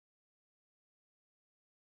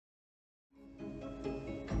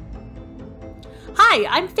Hi,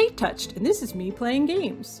 I'm Fate Touched, and this is me playing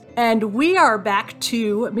games. And we are back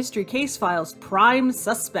to Mystery Case Files Prime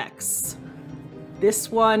Suspects. This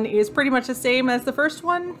one is pretty much the same as the first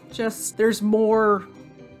one, just there's more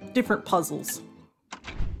different puzzles.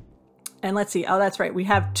 And let's see, oh that's right, we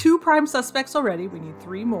have 2 prime suspects already, we need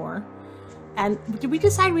 3 more. And did we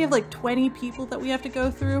decide we have like 20 people that we have to go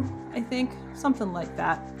through? I think, something like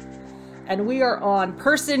that. And we are on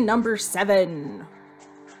person number 7.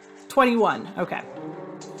 21, okay.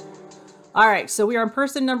 All right, so we are on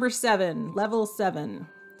person number 7, level 7.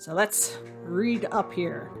 So let's read up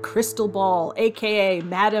here. Crystal Ball, AKA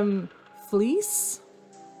Madam Fleece?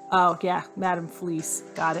 Oh yeah, Madam Fleece,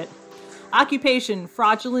 got it. Occupation,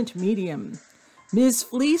 fraudulent medium. Ms.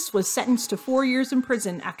 Fleece was sentenced to 4 years in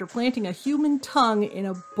prison after planting a human tongue in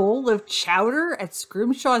a bowl of chowder at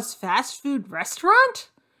Scrimshaw's fast food restaurant?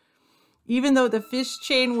 Even though the fish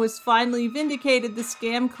chain was finally vindicated, the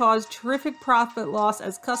scam caused terrific profit loss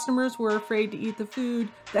as customers were afraid to eat the food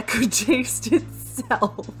that could taste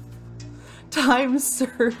itself. Time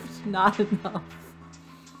served, not enough.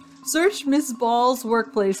 Search Miss Ball's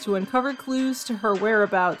workplace to uncover clues to her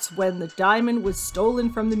whereabouts when the diamond was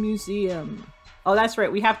stolen from the museum. Oh, that's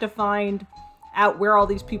right. We have to find out where all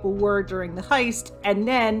these people were during the heist, and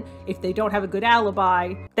then, if they don't have a good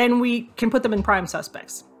alibi, then we can put them in prime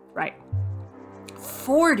suspects. Right.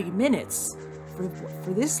 40 minutes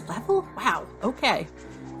for this level? Wow. Okay.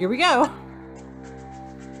 Here we go.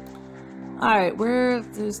 Alright,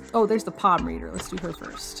 there's the palm reader. Let's do her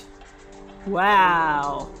first.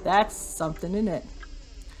 Wow. That's something in it.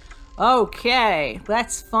 Okay.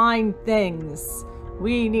 Let's find things.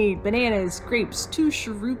 We need bananas, grapes, 2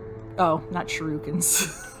 not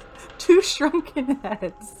shurikens. 2 shrunken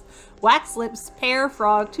heads. Wax lips, pear,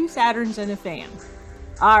 frog, 2 Saturns, and a fan.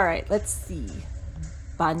 Alright, let's see.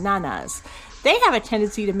 Bananas. They have a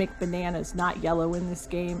tendency to make bananas not yellow in this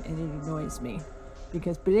game, and it annoys me.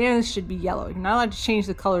 Because bananas should be yellow. You're not allowed to change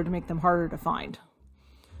the color to make them harder to find.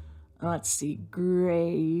 Let's see.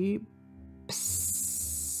 Grapes.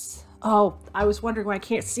 Oh, I was wondering why I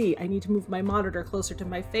can't see. I need to move my monitor closer to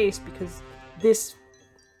my face because this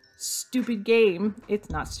stupid game,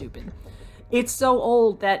 it's not stupid. It's so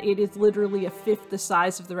old that it is literally 1/5 the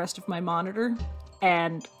size of the rest of my monitor.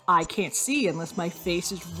 And I can't see unless my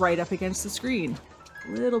face is right up against the screen.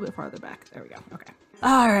 A little bit farther back. There we go. Okay.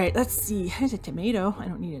 All right, let's see. Here's a tomato. I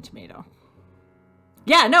don't need a tomato.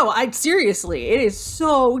 Yeah, no, seriously, it is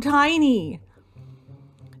so tiny.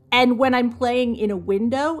 And when I'm playing in a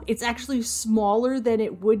window, it's actually smaller than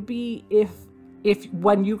it would be if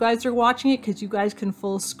when you guys are watching it, because you guys can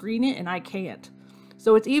full screen it and I can't.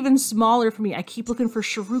 So it's even smaller for me. I keep looking for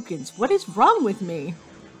shurikens. What is wrong with me?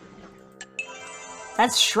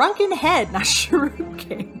 That's shrunken head, not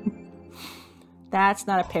shuriken. That's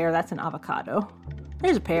not a pear, that's an avocado.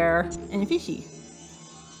 There's a pear and a fishy.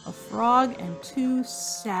 A frog and 2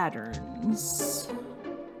 Saturns.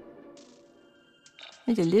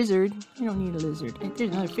 There's a lizard. You don't need a lizard. There's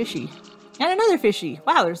another fishy. And another fishy.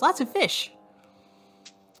 Wow, there's lots of fish.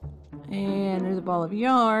 And there's a ball of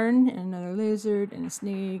yarn, and another lizard, and a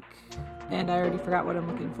snake. And I already forgot what I'm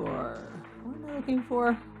looking for. What am I looking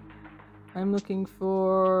for? I'm looking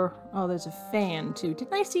for... Oh, there's a fan, too.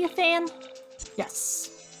 Didn't I see a fan? Yes.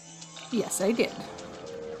 Yes, I did.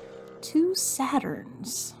 2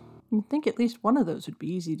 Saturns. You'd think at least one of those would be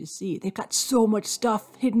easy to see. They've got so much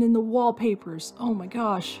stuff hidden in the wallpapers. Oh my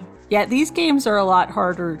gosh. Yeah, these games are a lot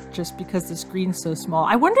harder just because the screen's so small.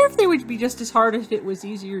 I wonder if they would be just as hard if it was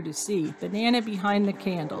easier to see. Banana behind the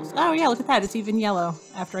candles. Oh yeah, look at that. It's even yellow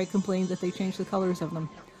after I complained that they changed the colors of them.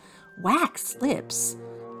 Wax lips.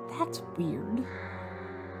 That's weird.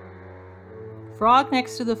 Frog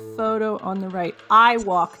next to the photo on the right. I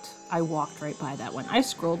walked right by that one. I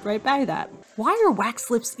scrolled right by that. Why are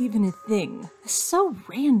wax lips even a thing? It's so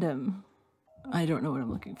random. I don't know what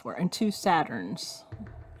I'm looking for. And 2 Saturns.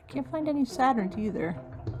 I can't find any Saturns either.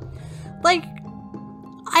 Like,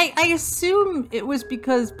 I assume it was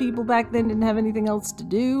because people back then didn't have anything else to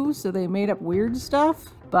do, so they made up weird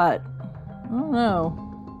stuff, but I don't know.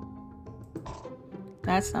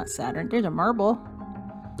 That's not Saturn. There's a marble.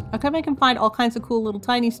 How come I can find all kinds of cool little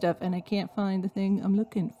tiny stuff and I can't find the thing I'm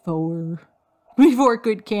looking for? Before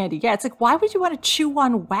good candy. Yeah, it's like, why would you want to chew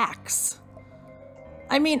on wax?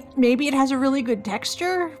 I mean, maybe it has a really good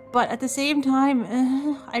texture, but at the same time,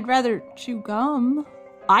 I'd rather chew gum.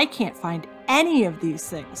 I can't find any of these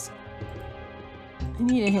things. I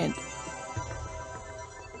need a hint.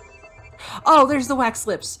 Oh, there's the wax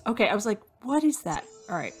lips. Okay, I was like, what is that?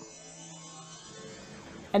 All right.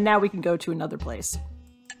 And now we can go to another place.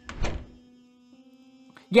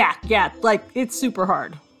 Yeah, like, it's super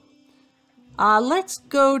hard. Let's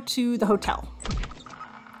go to the hotel.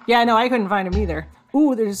 Yeah, no, I couldn't find him either.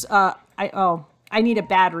 Ooh, there's, I need a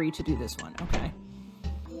battery to do this one. Okay.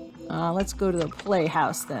 Let's go to the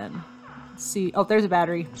playhouse then. Let's see. Oh, there's a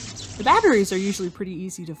battery. The batteries are usually pretty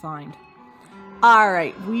easy to find. All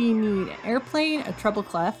right, we need an airplane, a treble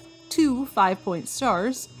clef, 2 5-point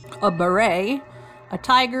stars, a beret, a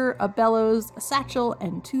tiger, a bellows, a satchel,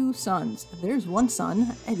 and 2 suns. There's 1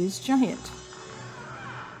 sun. It is giant.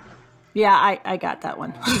 Yeah, I got that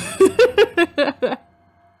one.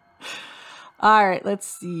 All right, let's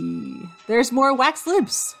see. There's more wax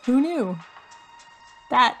lips. Who knew?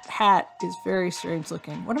 That hat is very strange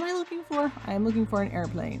looking. What am I looking for? I am looking for an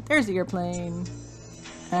airplane. There's the airplane.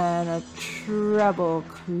 And a treble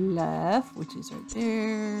clef, which is right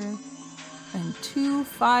there. And 2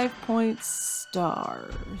 5-point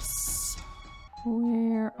stars.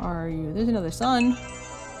 Where are you? There's another sun.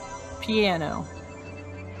 Piano.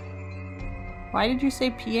 Why did you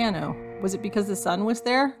say piano? Was it because the sun was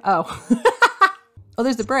there? Oh. Oh,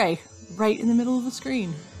 there's the bray. Right in the middle of the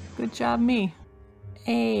screen. Good job, me.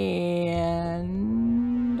 And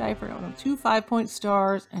I forgot one. 2 5-point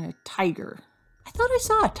stars and a tiger. I thought I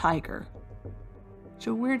saw a tiger. It's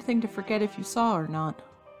a weird thing to forget if you saw or not.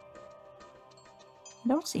 I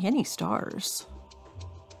don't see any stars.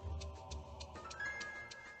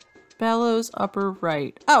 Bellows upper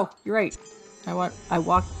right. Oh, you're right. I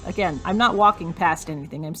walk again. I'm not walking past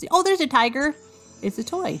anything. I'm seeing. Oh, there's a tiger. It's a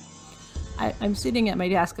toy. I'm sitting at my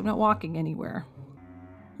desk. I'm not walking anywhere.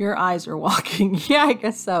 Your eyes are walking. Yeah, I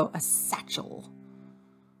guess so. A satchel.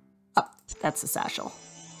 Oh, that's a satchel.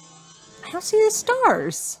 I don't see the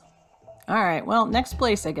stars. All right, well, next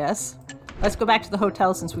place, I guess. Let's go back to the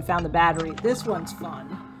hotel since we found the battery. This one's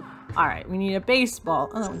fun. All right, we need a baseball.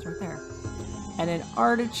 Oh, that one's right there. And an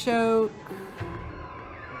artichoke.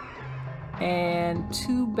 And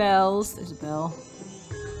 2 bells. There's a bell.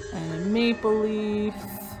 And a maple leaf.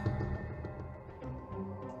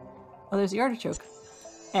 Oh, there's the artichoke.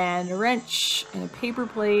 And a wrench. And a paper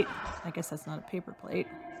plate. I guess that's not a paper plate.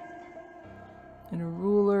 And a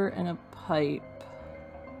ruler and a pipe.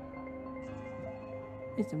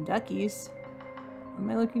 And some duckies. What am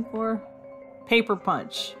I looking for? Paper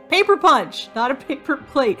punch. Paper punch! Not a paper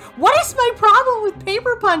plate. What is my problem with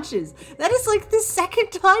paper punches? That is like the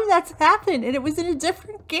 2nd time that's happened, and it was in a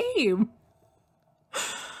different game.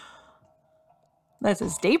 That's a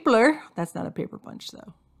stapler. That's not a paper punch,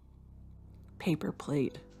 though. Paper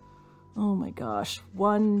plate. Oh my gosh.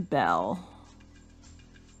 1 bell.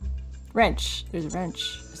 Wrench. There's a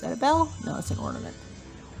wrench. Is that a bell? No, it's an ornament.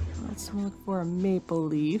 Let's look for a maple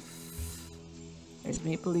leaf. There's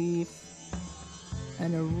maple leaf.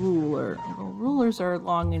 And a ruler. Well, rulers are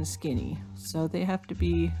long and skinny, so they have to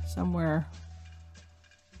be somewhere.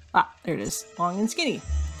 Ah, there it is. Long and skinny.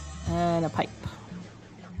 And a pipe.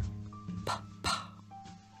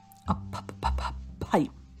 A pipe.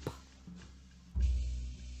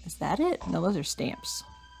 Is that it? No, those are stamps.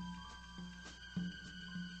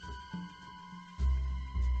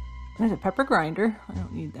 There's a pepper grinder. I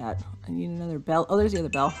don't need that. I need another bell. Oh, there's the other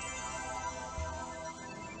bell.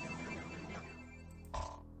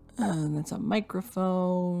 And that's a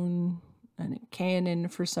microphone and a cannon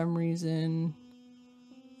for some reason.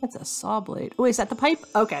 That's a saw blade. Oh, is that the pipe?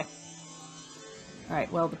 Okay. All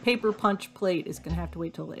right, well, the paper punch plate is going to have to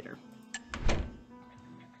wait till later.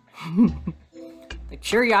 The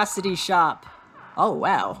curiosity shop. Oh,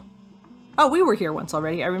 wow. Oh, we were here once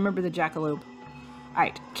already. I remember the jackalope. All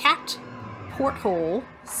right, cat, porthole,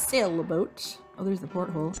 sailboat. Oh, there's the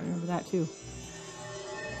porthole. I remember that too.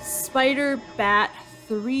 Spider, bat,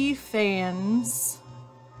 3 fans,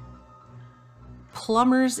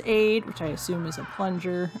 plumber's aid, which I assume is a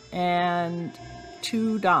plunger, and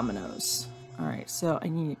 2 dominoes. All right, so I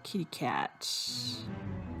need a kitty cat.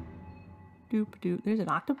 Doop doop. There's an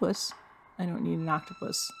octopus. I don't need an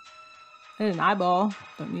octopus. There's an eyeball.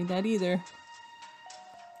 Don't need that either.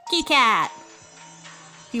 Kitty cat.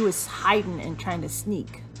 He was hiding and trying to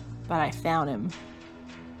sneak, but I found him.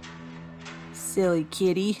 Silly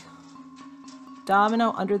kitty.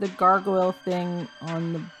 Domino under the gargoyle thing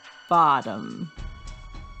on the bottom.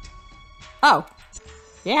 Oh,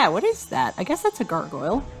 yeah, what is that? I guess that's a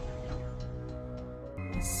gargoyle.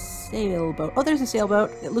 A sailboat. Oh, there's a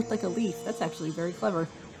sailboat. It looked like a leaf. That's actually very clever.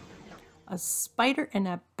 A spider and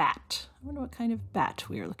a bat. I wonder what kind of bat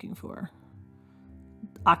we are looking for.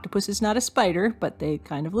 Octopus is not a spider, but they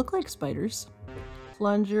kind of look like spiders.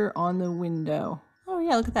 Plunger on the window. Oh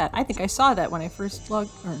yeah, look at that. I think I saw that when I first not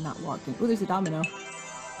logged in. Oh, there's a domino.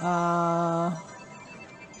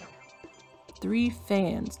 3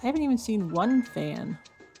 fans. I haven't even seen 1 fan.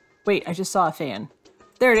 Wait, I just saw a fan.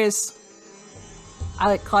 There it is. I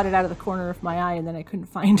like caught it out of the corner of my eye and then I couldn't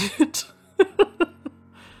find it.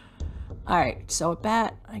 Alright, so a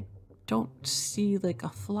bat. I don't see like a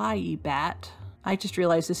flyy bat. I just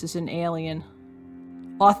realized this is an alien.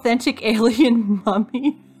 Authentic alien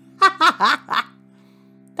mummy.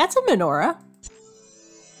 That's a menorah.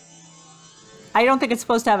 I don't think it's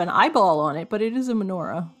supposed to have an eyeball on it, but it is a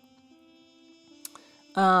menorah.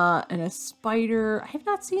 And a spider. I have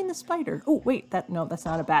not seen the spider. Oh, wait, no, that's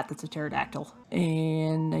not a bat. That's a pterodactyl.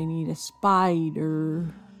 And I need a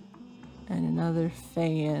spider. And another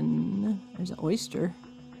fan. There's an oyster.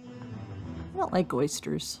 I don't like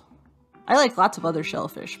oysters. I like lots of other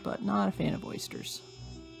shellfish, but not a fan of oysters.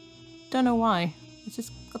 Don't know why. It's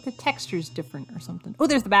just the texture's different or something. Oh,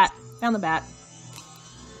 there's the bat. Found the bat.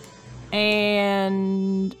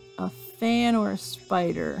 And a fan or a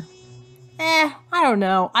spider. I don't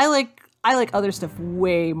know. I like other stuff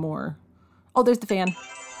way more. Oh, there's the fan.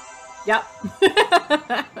 Yep.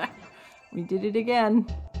 We did it again.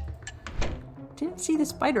 Didn't see the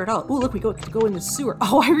spider at all. Oh, look, we get to go in the sewer.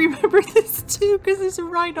 Oh, I remember this too, because there's a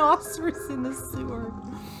rhinoceros in the sewer.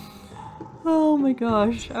 Oh my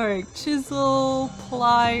gosh. All right, chisel,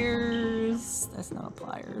 pliers. That's not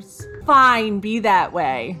pliers. Fine, be that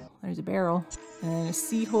way. There's a barrel and a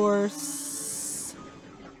seahorse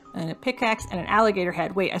and a pickaxe and an alligator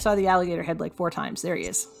head. Wait, I saw the alligator head like 4 times. There he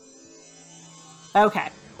is. Okay,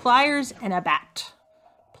 pliers and a bat.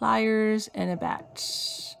 Pliers and a bat.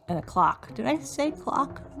 And a clock. Did I say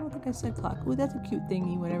clock? I don't think I said clock. Ooh, that's a cute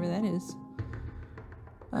thingy, whatever that is.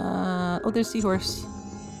 Oh, there's seahorse.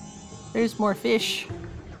 There's more fish.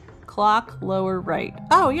 Clock, lower right.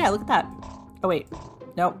 Oh, yeah, look at that. Oh, wait.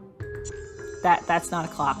 Nope. That's not a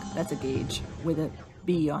clock. That's a gauge with a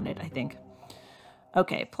B on it, I think.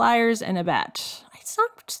 Okay, pliers and a bat. It's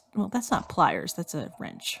not, well, that's not pliers. That's a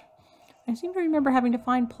wrench. I seem to remember having to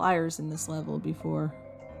find pliers in this level before,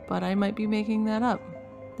 but I might be making that up.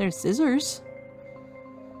 There's scissors.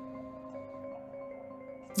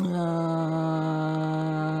 I'm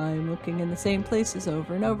looking in the same places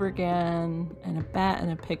over and over again. And a bat and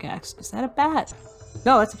a pickaxe. Is that a bat?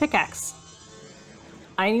 No, that's a pickaxe.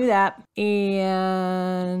 I knew that.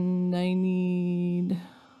 And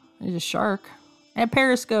there's a shark. And a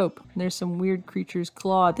periscope. There's some weird creatures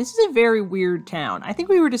clawed. This is a very weird town. I think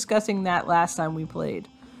we were discussing that last time we played.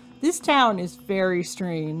 This town is very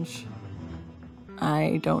strange.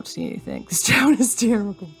 I don't see anything. This town is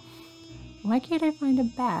terrible. Why can't I find a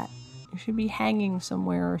bat? It should be hanging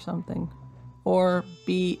somewhere or something. Or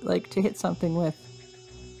be, like, to hit something with.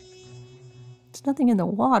 There's nothing in the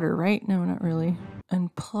water, right? No, not really.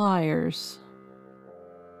 And pliers.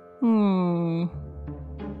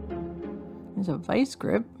 There's a vice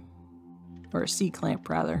grip. Or a C-clamp,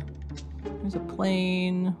 rather. There's a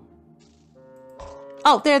plane.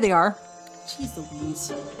 Oh, there they are. Jeez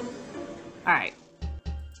Louise. Alright.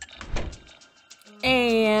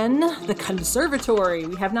 And the conservatory.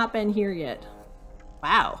 We have not been here yet.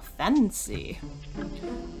 Wow, fancy.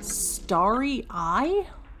 Starry eye?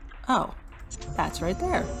 Oh, that's right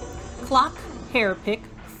there. Clock, hair pick,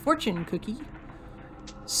 fortune cookie,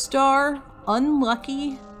 star,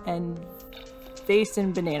 unlucky, and vase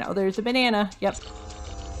and banana. Oh, there's a banana. Yep.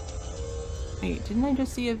 Wait, didn't I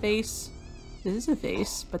just see a vase? This is a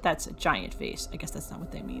vase, but that's a giant vase. I guess that's not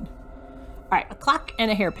what they mean. All right, a clock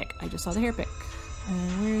and a hair pick. I just saw the hair pick.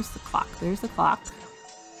 And where's the clock? There's the clock.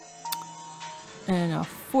 And a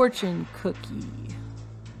fortune cookie.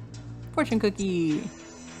 Fortune cookie.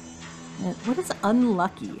 And what is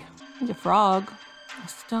unlucky? There's a frog. A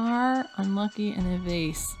star, unlucky, and a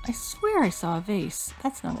vase. I swear I saw a vase.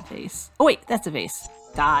 That's not a vase. Oh wait, that's a vase.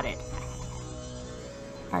 Got it.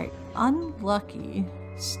 Alright, unlucky.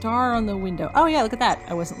 Star on the window. Oh yeah, look at that.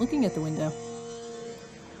 I wasn't looking at the window.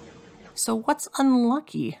 So what's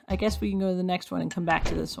unlucky? I guess we can go to the next one and come back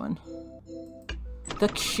to this one. The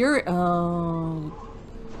cure. Oh,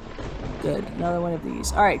 good. Another one of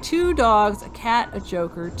these. All right, 2 dogs, a cat, a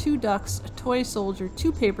joker, 2 ducks, a toy soldier,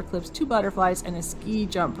 2 paper clips, 2 butterflies, and a ski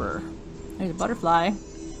jumper. There's a butterfly,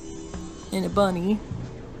 and a bunny,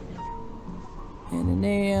 and a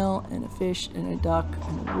nail, and a fish, and a duck,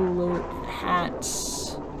 and a ruler, and a hat,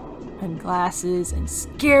 and glasses, and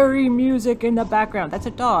scary music in the background. That's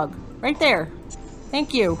a dog. Right there.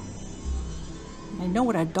 Thank you. I know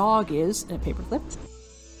what a dog is. And a paperclip.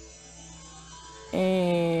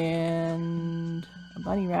 And a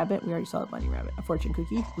bunny rabbit. We already saw a bunny rabbit. A fortune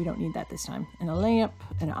cookie. We don't need that this time. And a lamp.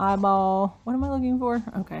 And an eyeball. What am I looking for?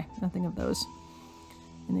 Okay, nothing of those.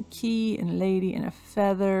 And a key. And a lady. And a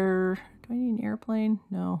feather. Do I need an airplane?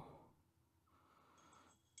 No.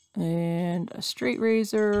 And a straight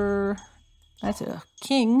razor. That's a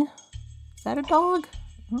king. Is that a dog?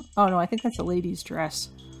 Oh no, I think that's a lady's dress.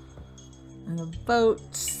 And a boat.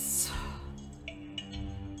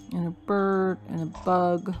 And a bird and a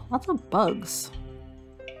bug. Lots of bugs.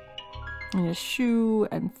 And a shoe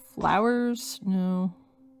and flowers. No.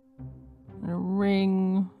 And a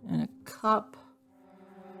ring and a cup.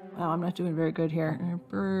 Wow, I'm not doing very good here. And a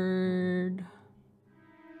bird.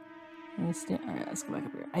 And a Alright, let's go back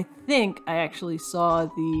up here. I think I actually saw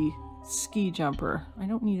the ski jumper. I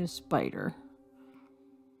don't need a spider.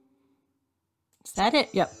 Is that it?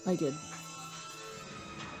 Yep, I did.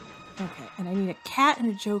 Okay, and I need a cat and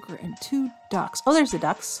a joker and 2 ducks. Oh, there's the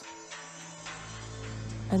ducks.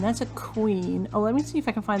 And that's a queen. Oh, let me see if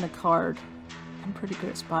I can find the card. I'm pretty good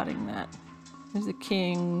at spotting that. There's a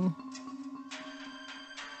king.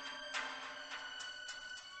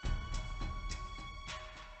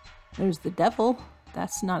 There's the devil.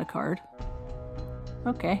 That's not a card.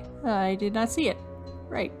 Okay, I did not see it.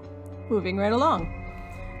 Right, moving right along.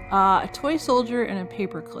 A toy soldier and a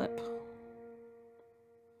paper clip.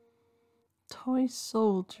 Toy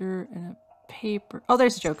soldier and a paper... Oh,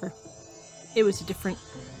 there's a joker. It was a different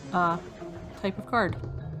type of card.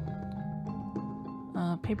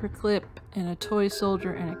 Paper clip and a toy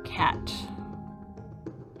soldier and a cat.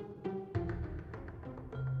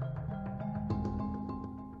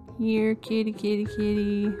 Here, kitty, kitty,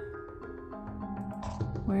 kitty.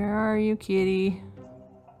 Where are you, kitty?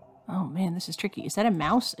 Oh man, this is tricky. Is that a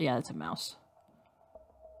mouse? Yeah, that's a mouse.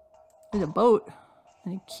 There's a boat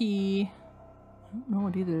and a key. I don't know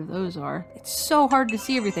what either of those are. It's so hard to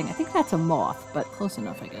see everything. I think that's a moth, but close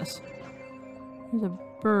enough, I guess. There's a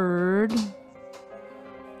bird.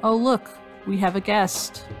 Oh look, we have a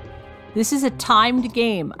guest. This is a timed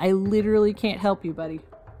game. I literally can't help you, buddy.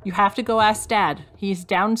 You have to go ask Dad. He's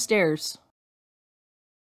downstairs.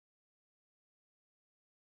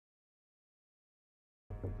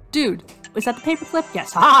 Dude, is that the paperclip?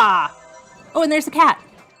 Yes. Ha! Oh, and there's the cat.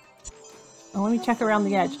 Oh, let me check around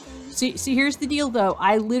the edge. See, here's the deal, though.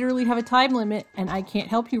 I literally have a time limit, and I can't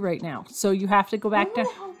help you right now. So you have to go back to...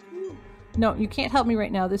 No, you can't help me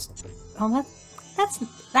right now. This... Oh,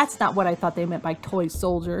 that's not what I thought they meant by toy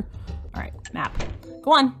soldier. All right, map.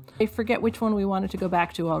 Go on. I forget which one we wanted to go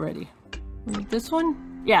back to already. This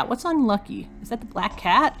one? Yeah, what's unlucky? Is that the black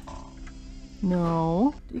cat?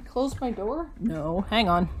 No. Did he close my door? No. Hang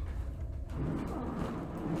on.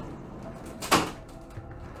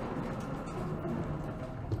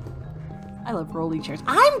 I love rolling chairs.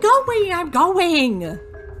 I'm going!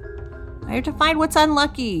 I have to find what's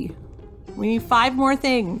unlucky. We need 5 more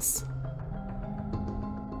things.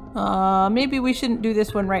 Maybe we shouldn't do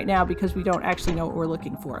this one right now because we don't actually know what we're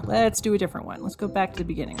looking for. Let's do a different one. Let's go back to the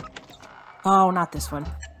beginning. Oh, not this one.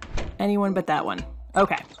 Anyone but that one.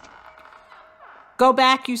 Okay. Go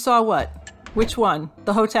back, you saw what? Which one?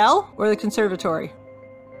 The hotel or the conservatory?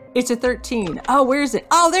 It's a 13. Oh, where is it?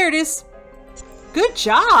 Oh, there it is. Good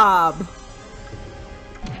job.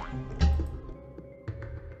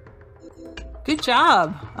 Good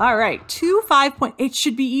job. All right, 2 5 point. It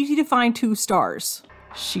should be easy to find 2 stars.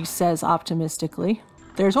 She says optimistically.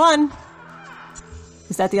 There's one.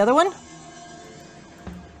 Is that the other one?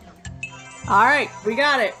 All right, we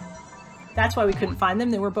got it. That's why we couldn't find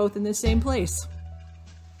them. They were both in the same place.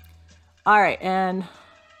 All right, and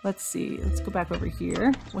let's see. Let's go back over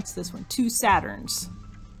here. What's this one? 2 Saturns.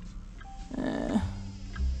 I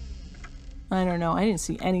don't know. I didn't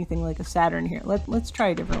see anything like a Saturn here. Let's try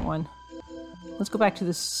a different one. Let's go back to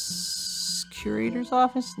the curator's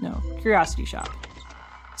office. No, curiosity shop.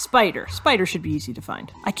 Spider. Spider should be easy to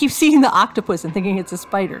find. I keep seeing the octopus and thinking it's a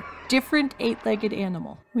spider. Different 8-legged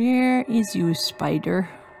animal. Where is you, spider?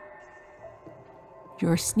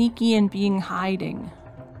 You're sneaky and being hiding.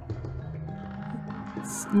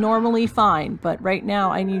 It's normally fine, but right now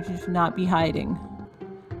I need you to not be hiding.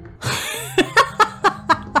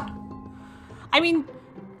 I mean,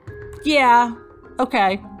 yeah,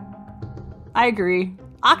 okay. I agree.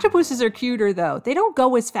 Octopuses are cuter though. They don't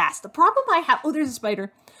go as fast. The problem I have, oh, there's a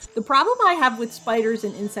spider. The problem I have with spiders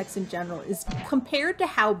and insects in general is compared to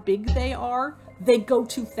how big they are, they go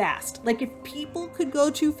too fast. Like if people could go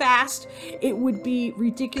too fast, it would be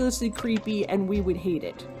ridiculously creepy and we would hate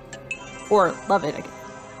it. Or love it.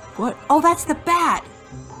 What? Oh, that's the bat.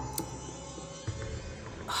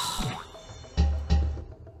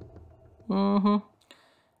 Mm-hmm.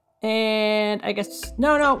 And I guess,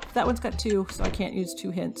 no, that one's got 2, so I can't use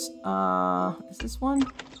 2 hints. Is this one?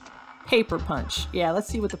 Paper punch. Yeah, let's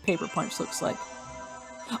see what the paper punch looks like.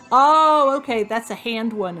 Oh, okay, that's a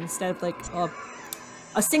hand one instead of like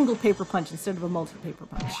a single paper punch instead of a multi-paper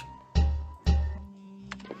punch.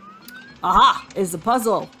 Aha, is the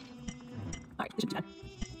puzzle. All right, this should be done.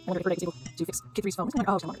 I wonder if we're able to to fix Kid 3's phone.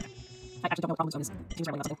 Oh, it's no longer there. I actually don't know what problem this phone is. It seems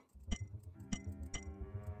right something.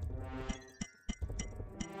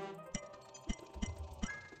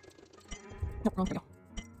 Nope, wrong. There we go.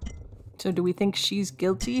 So do we think she's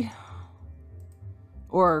guilty?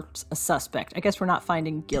 Or a suspect? I guess we're not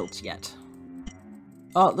finding guilt yet.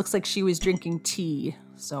 Oh, it looks like she was drinking tea,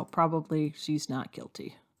 so probably she's not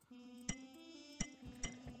guilty.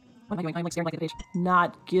 What am I doing? I'm like staring like at the page.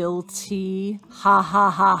 Not guilty. Ha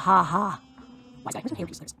ha ha ha ha. Why is that? Where's the hair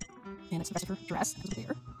juice? And it's the rest of her dress. Who's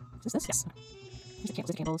there? Is this? Yes. Where's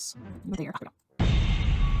the candles? You were there.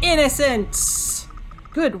 Innocent!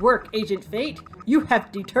 Good work, Agent Fate. You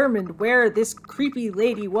have determined where this creepy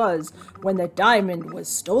lady was when the diamond was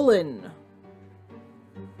stolen.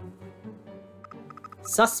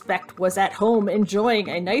 Suspect was at home enjoying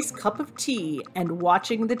a nice cup of tea and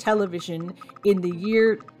watching the television in the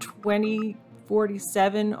year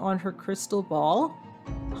 2047 on her crystal ball.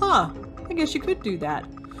 Huh, I guess you could do that.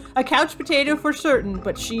 A couch potato for certain,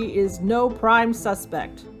 but she is no prime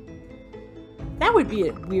suspect. That would be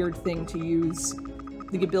a weird thing to use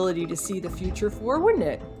the ability to see the future for, wouldn't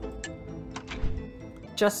it?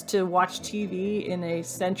 Just to watch TV in a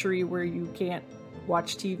century where you can't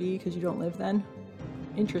watch TV because you don't live then?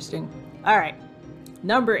 Interesting. Alright.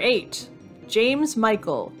 Number 8. James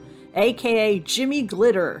Michael, aka Jimmy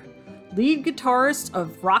Glitter, lead guitarist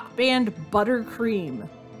of rock band Buttercream.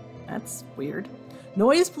 That's weird.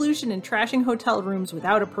 Noise pollution and trashing hotel rooms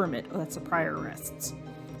without a permit. Oh, that's the prior arrests.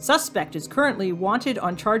 Suspect is currently wanted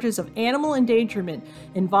on charges of animal endangerment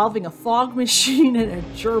involving a fog machine and a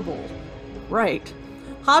gerbil. Right.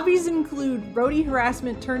 Hobbies include roadie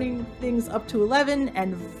harassment, turning things up to 11,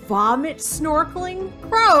 and vomit snorkeling?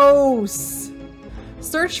 Gross!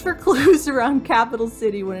 Search for clues around Capital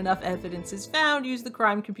City. When enough evidence is found, use the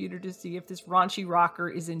crime computer to see if this raunchy rocker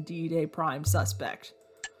is indeed a prime suspect.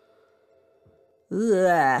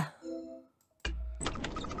 Ugh.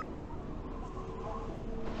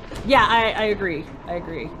 Yeah, I agree. I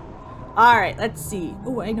agree. Alright, let's see.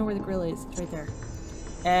 Oh, I know where the grill is. It's right there.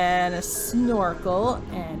 And a snorkel,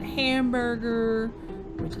 and hamburger,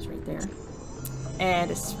 which is right there.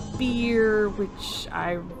 And a spear, which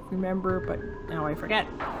I remember, but now I forget.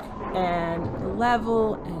 And a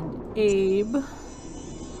level, and Abe.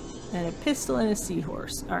 And a pistol and a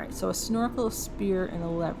seahorse. Alright, so a snorkel, a spear, and a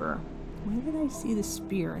lever. Where did I see the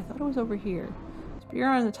spear? I thought it was over here. Spear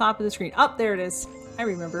on the top of the screen. Oh, there it is. I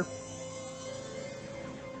remember.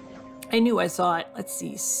 I knew I saw it. Let's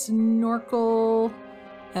see. Snorkel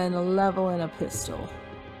and a level and a pistol.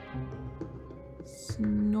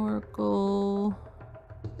 Snorkel.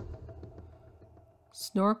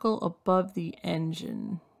 Snorkel above the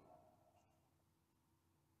engine.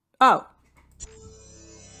 Oh.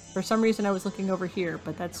 For some reason I was looking over here,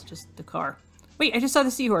 but that's just the car. Wait, I just saw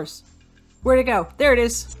the seahorse. Where'd it go? There it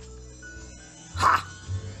is. Ha!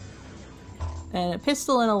 And a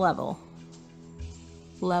pistol and a level.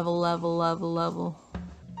 Level, level, level, level.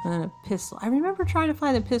 And a pistol. I remember trying to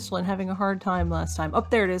find the pistol and having a hard time last time. Oh,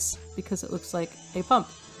 there it is. Because it looks like a pump.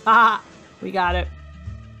 Ah! We got it.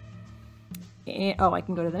 And, oh, I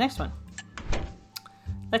can go to the next one.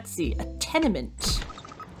 Let's see. A tenement.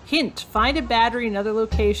 Hint. Find a battery in another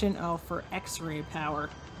location. Oh, for X-ray power.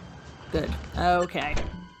 Good. Okay.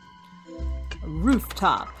 A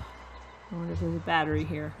rooftop. I wonder if there's a battery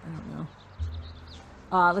here. I don't know.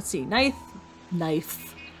 Let's see. Knife.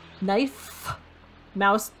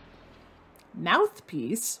 Mouse.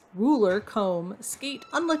 Mouthpiece. Ruler. Comb. Skate.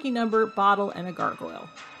 Unlucky number. Bottle. And a gargoyle.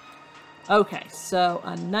 Okay, so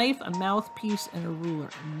a knife, a mouthpiece, and a ruler.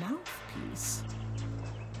 A mouthpiece?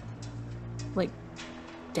 Like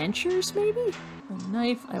dentures, maybe? A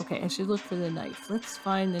knife. Okay, I should look for the knife. Let's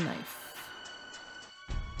find the knife.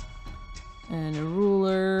 And a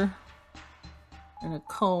ruler. And a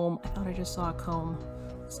comb. I thought I just saw a comb.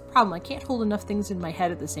 That's the problem. I can't hold enough things in my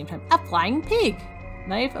head at the same time. A flying pig!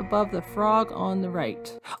 Knife above the frog on the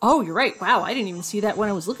right. Oh, you're right. Wow, I didn't even see that when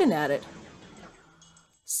I was looking at it.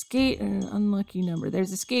 Skate and an unlucky number.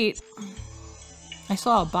 There's a skate. I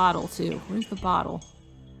saw a bottle too. Where's the bottle?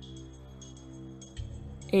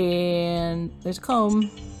 And there's a comb.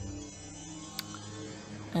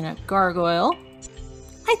 And a gargoyle.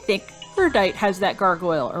 I think Nerdite has that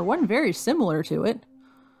gargoyle, or one very similar to it.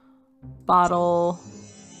 Bottle.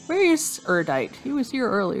 Where is Erdite? He was here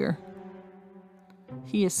earlier.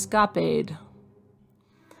 He escaped.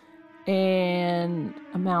 And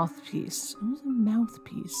a mouthpiece. What was a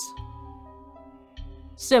mouthpiece?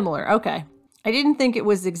 Similar. Okay. I didn't think it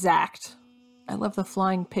was exact. I love the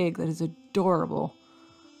flying pig. That is adorable.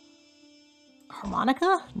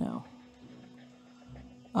 Harmonica? No.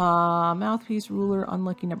 Mouthpiece, ruler,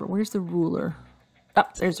 unlucky number. Where's the ruler? Oh,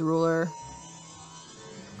 there's the ruler.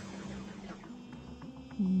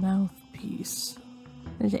 Mouthpiece.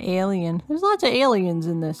 There's an alien. There's lots of aliens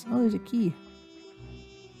in this. Oh, there's a key.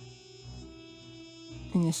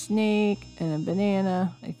 And a snake and a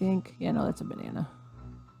banana, I think. Yeah, no, that's a banana.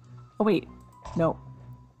 Oh, wait. No.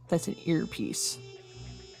 That's an earpiece.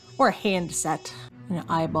 Or a handset. And an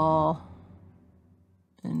eyeball.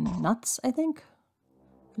 And nuts, I think.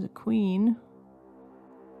 There's a queen.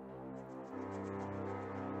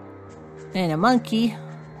 And a monkey.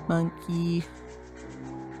 Monkey.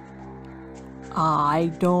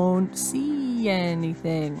 I don't see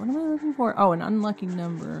anything. What am I looking for? Oh, an unlucky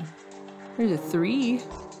number. There's a 3.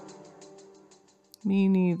 Me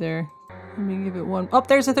neither. Let me give it 1. Oh,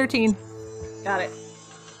 there's a 13. Got it.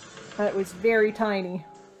 That was very tiny.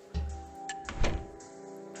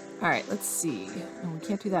 Alright, let's see. Oh, we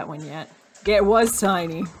can't do that one yet. Yeah, it was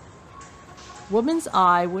tiny. Woman's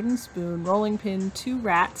eye, wooden spoon, rolling pin, 2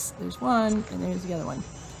 rats. There's one, and there's the other one.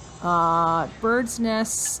 Bird's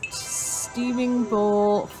nest, steaming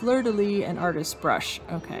bowl, fleur-de-lis, and artist's brush.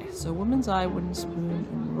 Okay, so woman's eye, wooden spoon,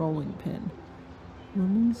 and rolling pin.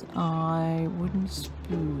 Woman's eye, wooden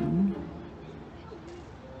spoon.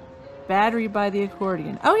 Battery by the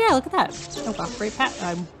accordion. Oh yeah, look at that. Oh, wow, great pat.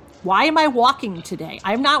 Why am I walking today?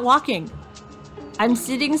 I'm not walking. I'm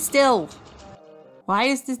sitting still. Why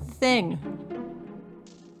is this the thing?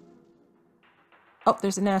 Oh,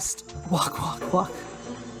 there's a nest. Walk, walk, walk.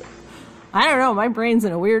 I don't know, my brain's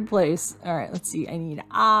in a weird place. Alright, let's see. I need an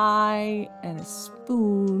eye, and a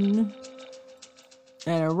spoon,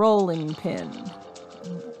 and a rolling pin.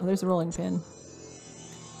 Oh, there's a rolling pin.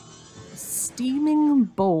 A steaming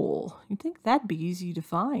bowl. You'd think that'd be easy to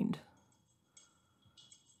find.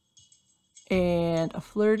 And a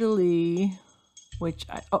fleur-de-lis, which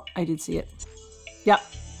I did see it. Yep,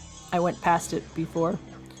 I went past it before.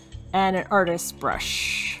 And an artist's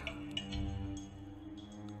brush.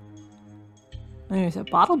 There's a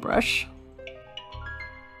bottle brush.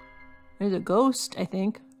 There's a ghost, I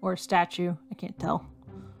think. Or a statue. I can't tell.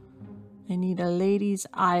 I need a lady's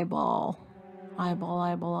eyeball. Eyeball,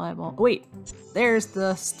 eyeball, eyeball. Oh, wait. There's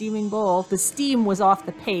the steaming bowl. The steam was off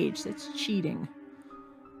the page. That's cheating.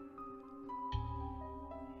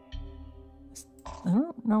 I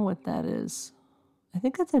don't know what that is. I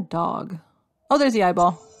think that's a dog. Oh, there's the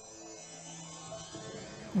eyeball.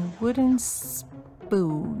 A wooden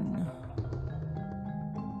spoon.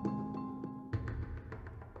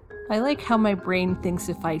 I like how my brain thinks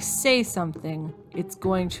if I say something, it's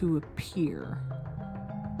going to appear.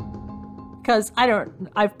 Because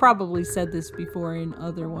I've probably said this before in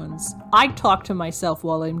other ones. I talk to myself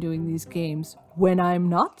while I'm doing these games when I'm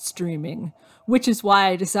not streaming, which is why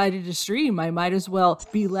I decided to stream. I might as well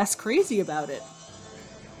be less crazy about it.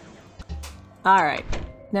 All right,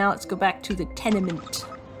 now let's go back to the tenement.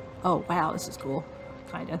 Oh, wow, this is cool,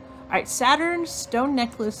 kinda. All right, Saturn, stone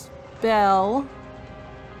necklace, bell,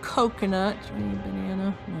 coconut,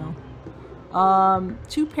 banana, no.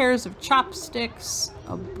 2 pairs of chopsticks,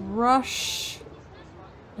 a brush,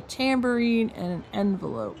 a tambourine, and an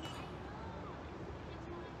envelope.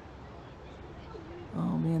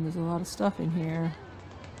 Oh man, there's a lot of stuff in here.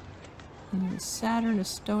 And a Saturn, a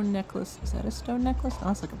stone necklace. Is that a stone necklace? Oh,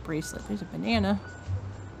 that's like a bracelet. There's a banana.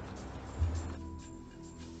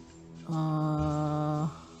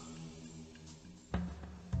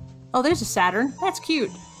 Oh, there's a Saturn. That's cute.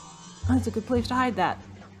 Oh, that's a good place to hide that.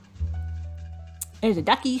 There's a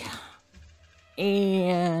ducky.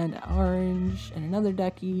 And orange. And another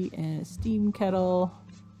ducky. And a steam kettle.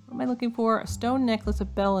 What am I looking for? A stone necklace, a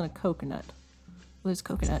bell, and a coconut. Well, there's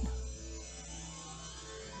coconut.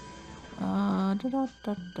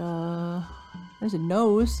 There's a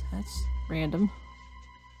nose. That's random.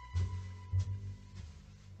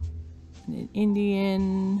 And an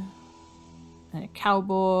Indian. And a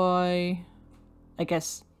cowboy. I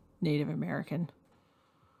guess Native American.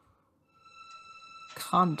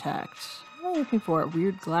 Contact. What am I looking for?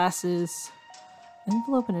 Weird glasses.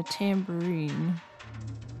 Envelope and a tambourine.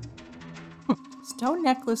 Stone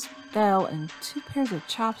necklace, bell, and 2 pairs of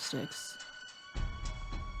chopsticks.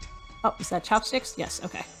 Oh, is that chopsticks? Yes,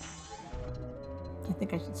 okay. I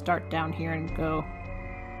think I should start down here and go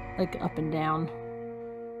like up and down.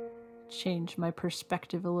 Change my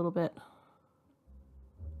perspective a little bit.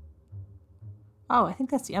 Oh, I think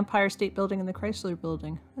that's the Empire State Building and the Chrysler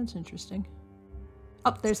Building. That's interesting.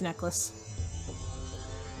 Oh, there's a necklace.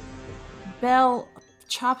 Bell,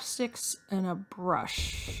 chopsticks, and a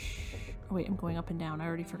brush. Oh, wait, I'm going up and down. I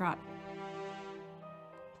already forgot.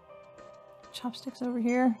 Chopsticks over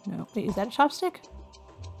here? No. Wait, is that a chopstick?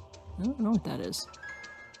 I don't know what that is.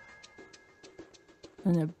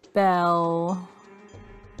 And a bell.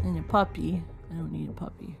 And a puppy. I don't need a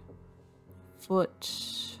puppy. Foot.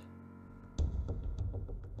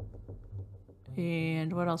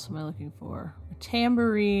 And what else am I looking for? A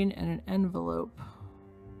tambourine and an envelope.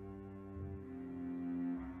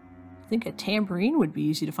 I think a tambourine would be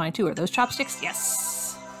easy to find too. Are those chopsticks?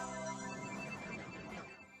 Yes!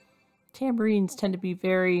 Tambourines tend to be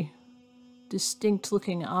very distinct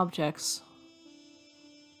looking objects.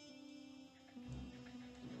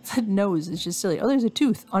 That nose is just silly. Oh, there's a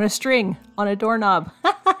tooth on a string on a doorknob.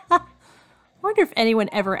 I wonder if anyone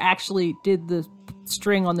ever actually did the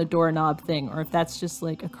string on the doorknob thing, or if that's just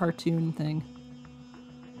like a cartoon thing.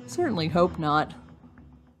 Certainly hope not.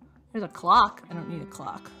 There's a clock. I don't need a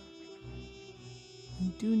clock. I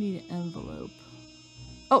do need an envelope.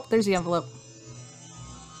 Oh, there's the envelope.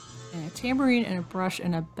 And a tambourine and a brush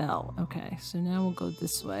and a bell. Okay, so now we'll go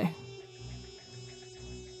this way.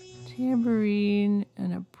 Tambourine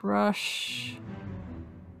and a brush.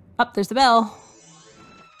 Oh, there's the bell.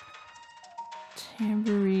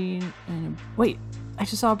 Tambourine and a... Wait, I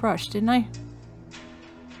just saw a brush, didn't I? Am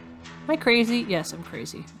I crazy? Yes, I'm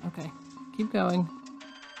crazy. Okay, keep going.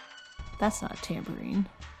 That's not a tambourine.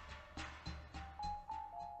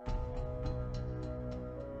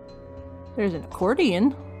 There's an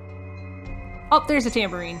accordion. Oh, there's a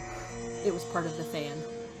tambourine. It was part of the fan.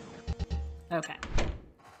 Okay.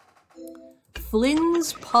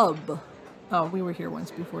 Flynn's Pub. Oh, we were here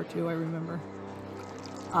once before too, I remember.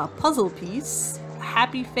 A puzzle piece. A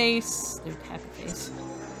happy face. There's a happy face.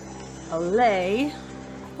 A lei.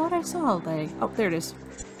 I thought I saw a lei. Oh, there it is.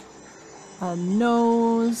 A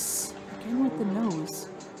nose. Again with the nose.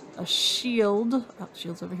 A shield. Oh,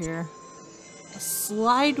 shield's over here. A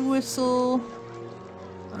slide whistle.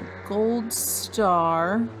 A gold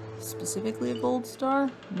star. Specifically a gold star.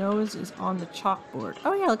 Nose is on the chalkboard.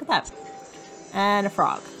 Oh yeah, look at that. And a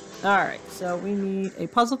frog. Alright, so we need a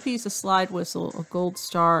puzzle piece, a slide whistle, a gold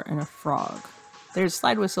star, and a frog. There's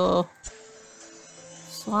slide whistle.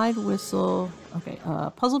 Slide whistle. Okay,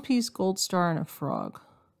 puzzle piece, gold star, and a frog.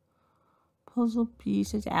 Puzzle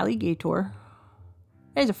piece is alligator.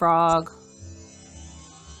 There's a frog.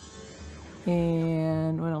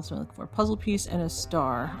 And what else am I looking for? Puzzle piece and a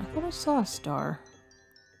star. I thought I saw a star.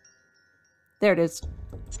 There it is.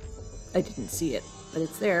 I didn't see it, but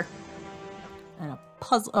it's there. And a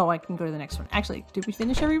puzzle. Oh, I can go to the next one. Actually, did we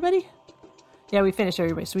finish everybody? Yeah, we finished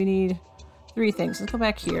everybody. So we need 3 things. Let's go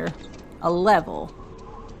back here. A level.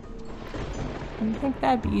 I think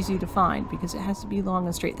that'd be easy to find because it has to be long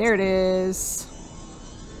and straight. There it is.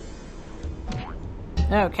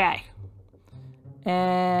 Okay.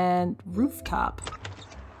 And rooftop.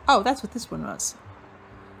 Oh, that's what this one was.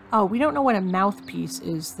 Oh, we don't know what a mouthpiece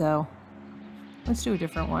is, though. Let's do a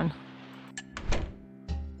different one.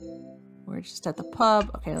 We're just at the pub.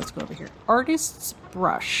 Okay, let's go over here. Artist's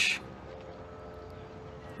brush.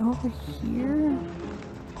 Over here?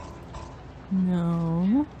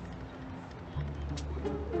 No.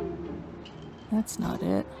 That's not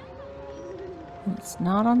it. It's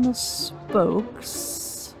not on the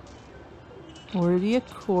spokes. Or the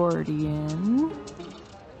accordion.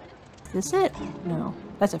 Is this it? No.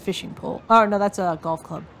 That's a fishing pole. Oh, no, that's a golf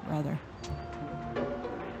club, rather.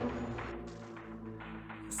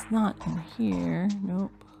 It's not in here.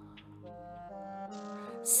 Nope.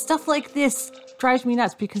 Stuff like this drives me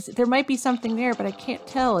nuts because there might be something there, but I can't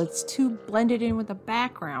tell. It's too blended in with the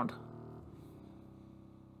background.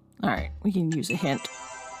 Alright, we can use a hint.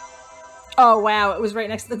 Oh, wow, it was right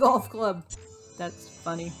next to the golf club. That's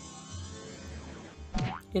funny.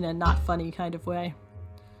 In a not funny kind of way.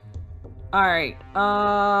 Alright,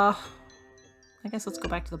 I guess let's go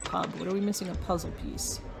back to the pub. What are we missing? A puzzle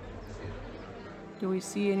piece. Do we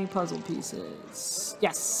see any puzzle pieces?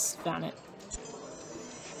 Yes, found it.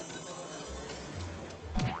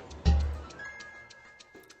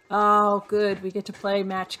 Oh, good. We get to play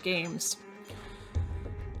match games.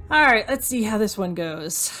 Alright, let's see how this one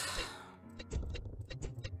goes.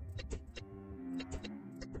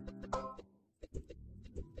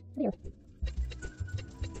 Here.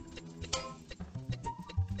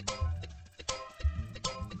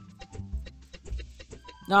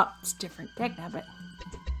 No, it's different. Dagnabbit.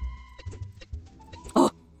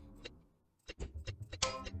 Oh!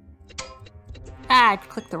 Ah, I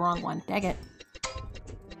clicked the wrong one. Dang it.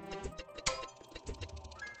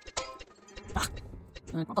 Ah.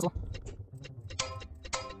 Puzzle.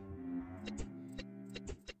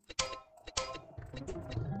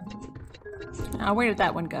 Oh, where did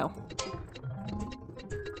that one go?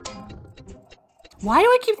 Why do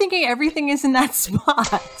I keep thinking everything is in that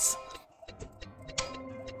spot?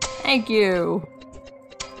 Thank you.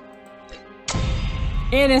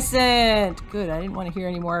 Innocent! Good, I didn't want to hear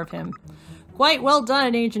any more of him. Quite well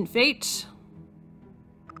done, Agent Fate.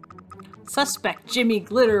 Suspect Jimmy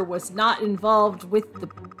Glitter was not involved with the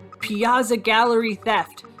Piazza Gallery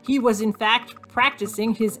theft. He was in fact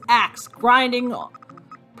practicing his axe grinding on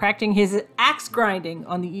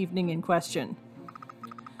the evening in question.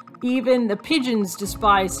 Even the pigeons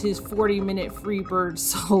despise his 40-minute Freebird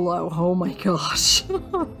solo. Oh my gosh.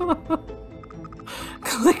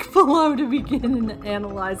 Click below to begin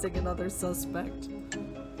analyzing another suspect.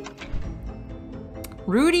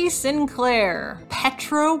 Rudy Sinclair.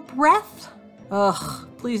 Petro Breath? Ugh,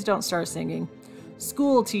 please don't start singing.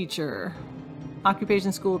 School teacher.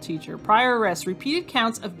 Occupation school teacher. Prior arrest. Repeated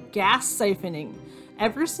counts of gas siphoning.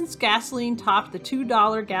 Ever since gasoline topped the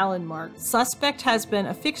 $2 gallon mark, suspect has been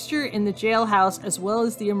a fixture in the jailhouse as well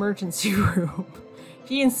as the emergency room.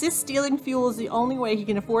 He insists stealing fuel is the only way he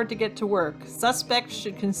can afford to get to work. Suspect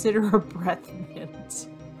should consider a breath mint.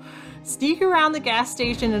 Sneak around the gas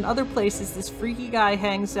station and other places this freaky guy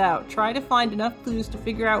hangs out. Try to find enough clues to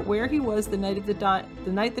figure out where he was the night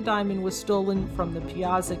the diamond was stolen from the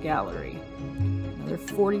Piazza Gallery. Another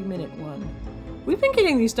 40-minute one. We've been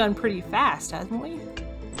getting these done pretty fast, haven't we?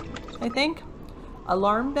 I think.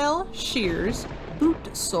 Alarm bell, shears,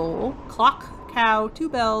 boot sole, clock, cow, 2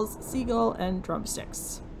 bells, seagull, and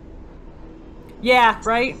drumsticks. Yeah,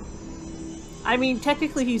 right? I mean,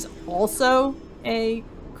 technically he's also a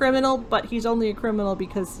criminal, but he's only a criminal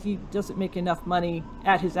because he doesn't make enough money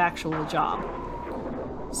at his actual job.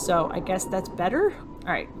 So I guess that's better?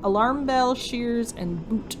 Alright, alarm bell, shears, and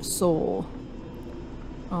boot sole.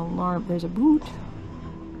 Alarm, there's a boot.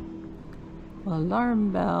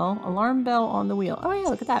 Alarm bell on the wheel. Oh yeah,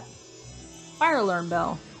 look at that. Fire alarm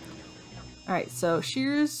bell. Alright, so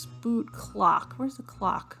shears, boot, clock. Where's the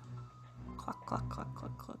clock? Clock.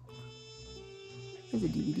 There's a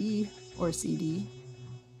DVD or a CD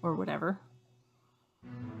or whatever.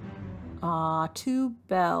 2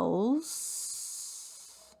 bells.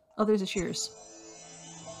 Oh, there's a shears.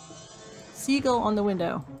 Seagull on the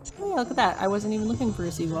window. Oh yeah, look at that. I wasn't even looking for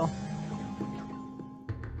a seagull.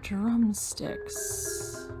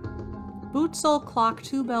 Drumsticks. Boot sole, clock,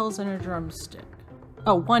 2 bells, and a drumstick.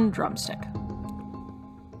 Oh, 1 drumstick.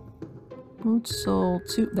 Boot sole,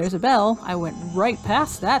 2. There's a bell. I went right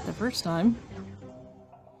past that the first time.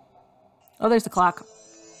 Oh, there's the clock.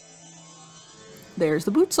 There's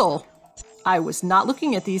the boot sole. I was not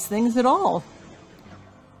looking at these things at all.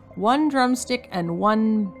 1 drumstick and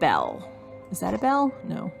 1 bell. Is that a bell?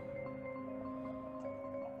 No.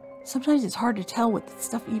 Sometimes it's hard to tell what this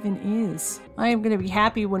stuff even is. I am going to be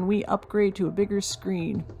happy when we upgrade to a bigger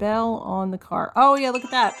screen. Bell on the car. Oh yeah, look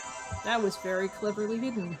at that. That was very cleverly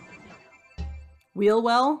hidden. Wheel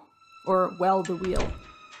well? Or well the wheel?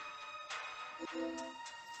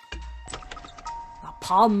 The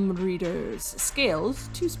palm readers. Scales,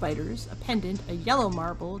 2 spiders, a pendant, a yellow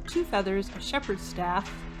marble, 2 feathers, a shepherd's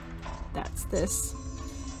staff. That's this.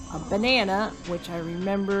 A banana, which I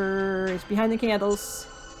remember is behind the candles,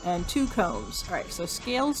 and 2 combs. Alright, so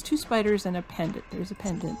scales, 2 spiders, and a pendant. There's a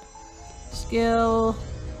pendant. Scale,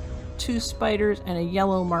 2 spiders, and a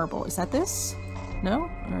yellow marble. Is that this? No?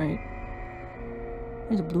 Alright.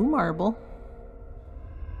 There's a blue marble.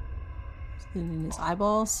 Is it in his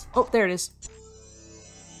eyeballs? Oh, there it is.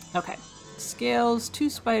 Okay. Scales, 2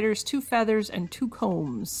 spiders, 2 feathers, and 2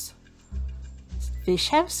 combs. Fish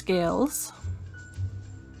have scales.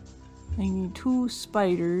 I need 2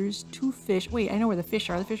 spiders, 2 fish. Wait, I know where the fish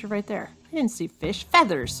are. The fish are right there. I didn't see fish.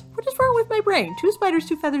 Feathers. What is wrong with my brain? 2 spiders,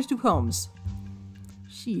 2 feathers, 2 combs.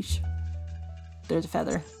 Sheesh. There's a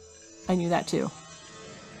feather. I knew that too.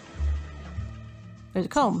 There's a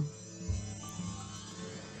comb.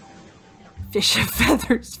 Fish have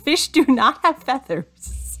feathers. Fish do not have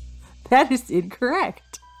feathers. That is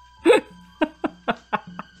incorrect.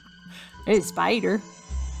 There's a spider.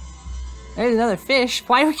 There's another fish.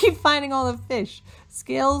 Why do we keep finding all the fish?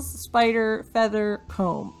 Scales, spider, feather,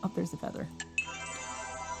 comb. Oh, there's the feather.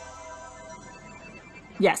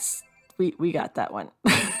 Yes, we got that one.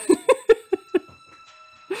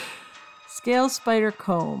 Scales, spider,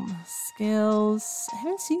 comb. Scales. I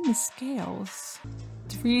haven't seen the scales.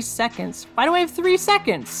 3 seconds. Why do I have 3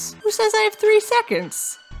 seconds? Who says I have 3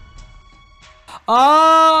 seconds?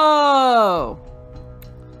 Oh!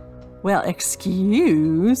 Well,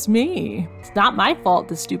 excuse me. It's not my fault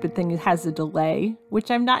the stupid thing has a delay, which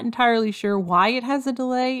I'm not entirely sure why it has a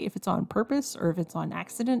delay, if it's on purpose or if it's on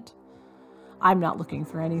accident. I'm not looking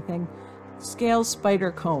for anything. Scale, spider,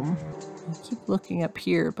 comb. I keep looking up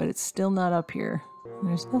here, but it's still not up here.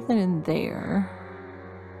 There's nothing in there.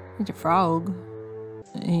 There's a frog.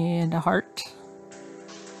 And a heart.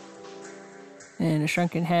 And a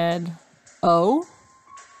shrunken head. Oh?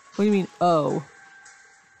 What do you mean, oh?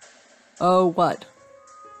 Oh, what?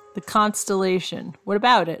 The constellation. What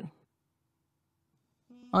about it?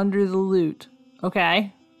 Under the lute.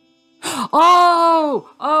 Okay. Oh!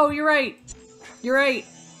 Oh, you're right. You're right.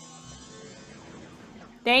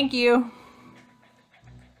 Thank you.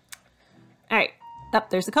 Alright. Up,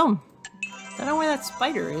 there's the comb. Don't know where that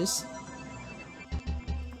spider is.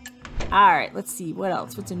 Alright, let's see. What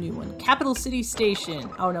else? What's a new one? Capital City Station.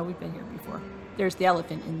 Oh no, we've been here before. There's the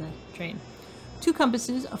elephant in the train. 2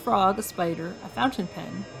 compasses, a frog, a spider, a fountain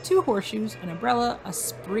pen, 2 horseshoes, an umbrella, a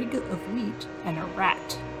sprig of wheat, and a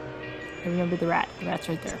rat. I remember the rat. The rat's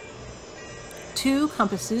right there. 2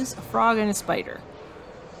 compasses, a frog, and a spider.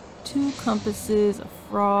 2 compasses, a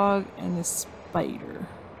frog, and a spider.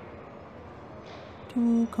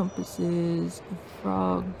 2 compasses, a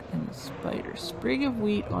frog, and a spider. Sprig of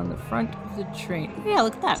wheat on the front of the train. Oh, yeah,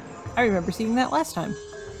 look at that. I remember seeing that last time.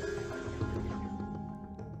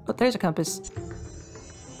 Oh, there's a compass.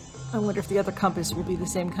 I wonder if the other compass will be the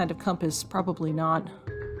same kind of compass. Probably not.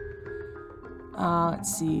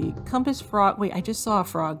 Let's see. Compass, frog. Wait, I just saw a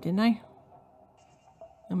frog, didn't I?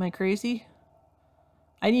 Am I crazy?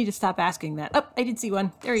 I need to stop asking that. Oh, I did see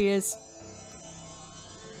one. There he is.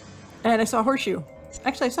 And I saw a horseshoe.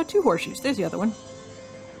 Actually, I saw 2 horseshoes. There's the other one.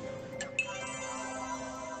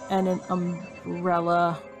 And an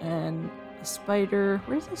umbrella and a spider.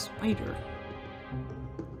 Where's the spider?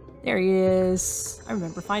 There he is. I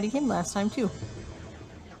remember finding him last time, too.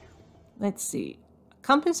 Let's see. A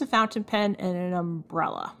compass, a fountain pen, and an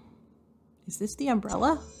umbrella. Is this the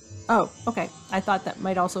umbrella? Oh, okay. I thought that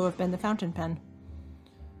might also have been the fountain pen.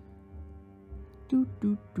 Doo,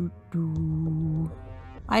 doo, doo, doo.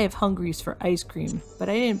 I have hungries for ice cream, but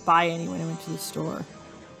I didn't buy any when I went to the store.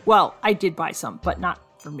 Well, I did buy some, but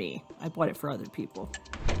not for me. I bought it for other people.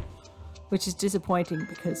 Which is disappointing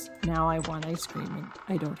because now I want ice cream and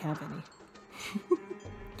I don't have any.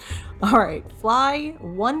 Alright, fly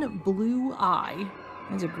 1 blue eye.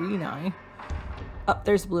 There's a green eye. Oh,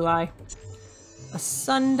 there's a blue eye. A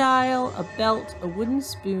sundial, a belt, a wooden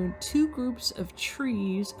spoon, 2 groups of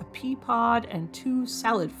trees, a pea pod, and 2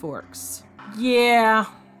 salad forks. Yeah,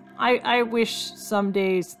 I wish some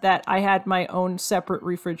days that I had my own separate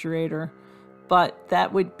refrigerator, but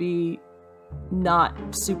that would be not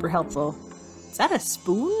super helpful. Is that a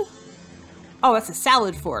spoon? Oh, that's a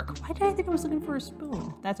salad fork. Why did I think I was looking for a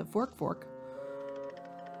spoon? That's a fork.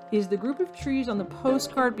 Is the group of trees on the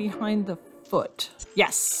postcard behind the foot?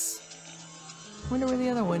 Yes. Wonder where the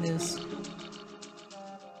other one is.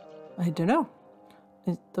 I don't know.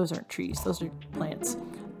 Those aren't trees. Those are plants.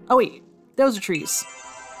 Oh wait, those are trees.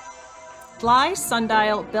 Fly,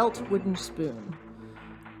 sundial, belt, wooden spoon.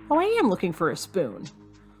 Oh, I am looking for a spoon.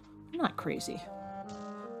 I'm not crazy.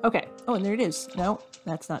 Okay. Oh, and there it is. No,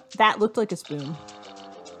 that's not. That looked like a spoon.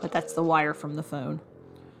 But that's the wire from the phone.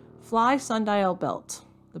 Fly, sundial, belt.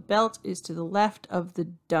 The belt is to the left of the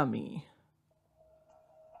dummy.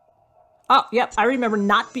 Oh, yep. I remember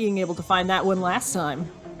not being able to find that one last time.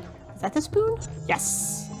 Is that the spoon?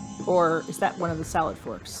 Yes. Or is that one of the salad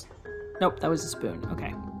forks? Nope, that was a spoon.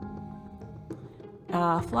 Okay.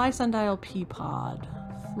 Fly, sundial, pea pod.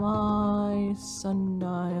 Fly,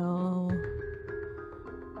 sundial,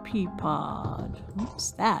 pea pod.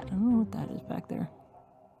 What's that? I don't know what that is back there.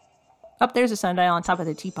 Oh, there's a sundial on top of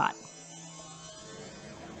the teapot.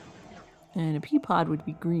 And a pea pod would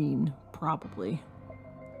be green, probably.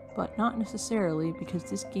 But not necessarily, because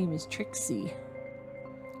this game is tricksy.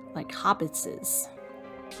 Like hobbitses.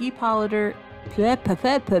 Pea polliter.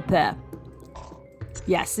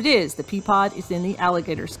 Yes, it is. The pea pod is in the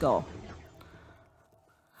alligator skull.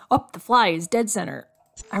 Oh, the fly is dead center.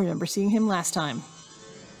 I remember seeing him last time.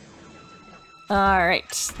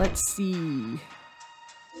 Alright, let's see.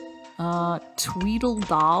 Tweedle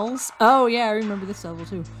dolls. Oh yeah, I remember this level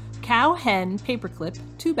too. Cow, hen, paperclip,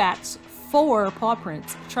 2 bats, 4 paw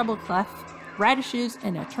prints, treble clef, radishes,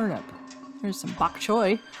 and a turnip. There's some bok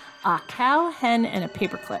choy. A cow, hen, and a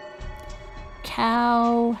paperclip.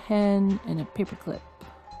 Cow, hen, and a paperclip.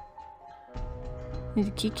 There's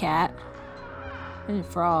a kitty cat. There's a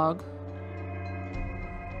frog.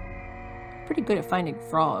 Pretty good at finding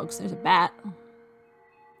frogs. There's a bat.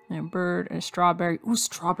 And a bird and a strawberry. Ooh,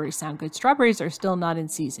 strawberries sound good. Strawberries are still not in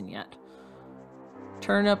season yet.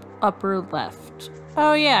 Turnip upper left.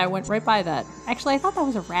 Oh yeah, I went right by that. Actually, I thought that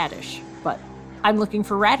was a radish, but I'm looking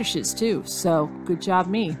for radishes too, so good job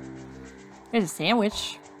me. There's a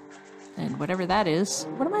sandwich. And whatever that is.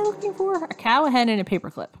 What am I looking for? A cow, a hen, and a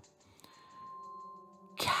paperclip.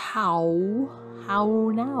 Cow.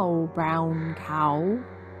 How now, brown cow?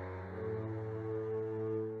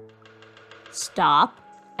 Stop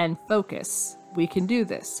and focus. We can do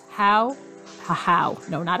this. How? A how.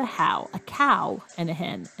 No, not a how. A cow and a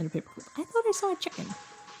hen and a paperclip. I thought I saw a chicken.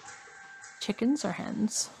 Chickens are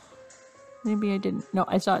hens. Maybe I didn't. No,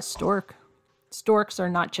 I saw a stork. Storks are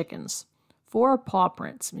not chickens. 4 paw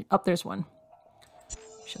prints. Oh, there's one.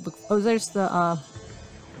 Should look. Oh, there's the.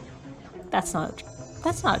 That's not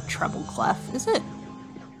a treble clef, is it?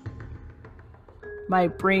 My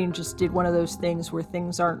brain just did one of those things where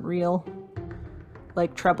things aren't real.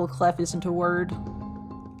 Like treble clef isn't a word.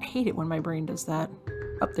 I hate it when my brain does that.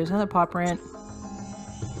 Oh, there's another paw print.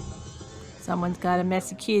 Someone's got a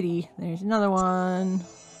messy kitty. There's another one.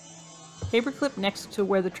 Paperclip next to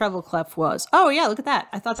where the treble clef was. Oh yeah, look at that.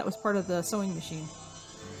 I thought that was part of the sewing machine.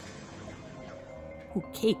 Ooh,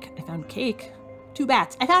 cake. I found cake. 2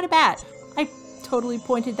 bats. I found a bat. I totally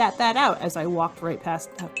pointed that bat out as I walked right past.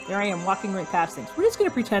 There I am, walking right past things. We're just gonna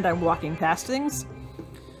pretend I'm walking past things,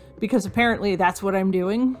 because apparently that's what I'm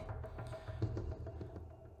doing.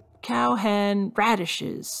 Cow, hen,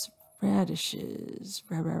 radishes. Radishes.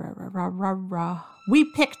 Rah, rah, rah, rah, rah, rah.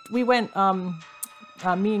 We went,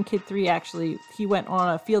 me and Kid 3 actually, he went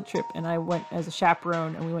on a field trip and I went as a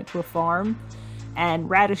chaperone, and we went to a farm, and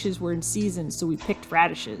radishes were in season, so we picked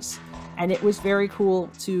radishes. And it was very cool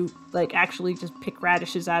to, like, actually just pick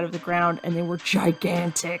radishes out of the ground, and they were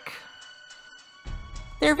gigantic.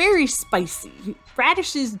 They're very spicy.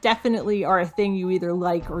 Radishes definitely are a thing you either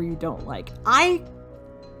like or you don't like. I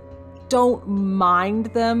don't mind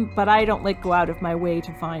them, but I don't, like, go out of my way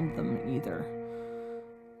to find them either.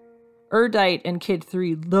 Erdite and Kid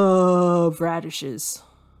 3 love radishes.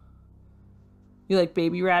 You like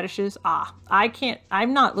baby radishes? Ah, I can't.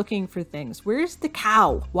 I'm not looking for things. Where's the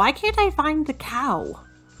cow? Why can't I find the cow?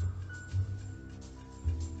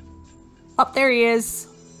 Oh, there he is.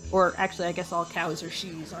 Or actually, I guess all cows are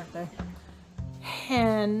she's, aren't they?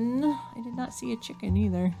 Hen. I did not see a chicken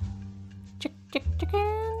either. Chicken.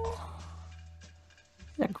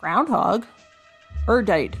 A groundhog.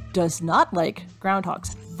 Erdite does not like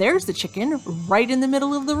groundhogs. There's the chicken right in the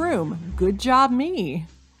middle of the room. Good job, me.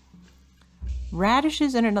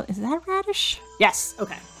 Radishes and another. Is that radish? Yes.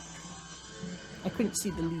 Okay. I couldn't see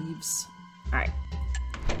the leaves. All right.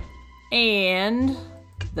 And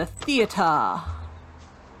the theater.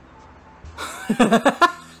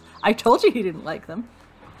 I told you he didn't like them.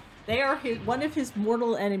 They are one of his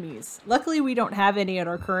mortal enemies. Luckily, we don't have any at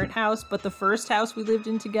our current house, but the first house we lived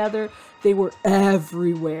in together, they were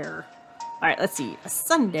everywhere. All right, let's see. A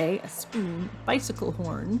sundae, a spoon, bicycle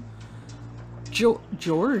horn,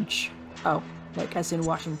 George. Oh, like as in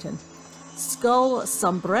Washington. Skull,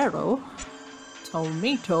 sombrero,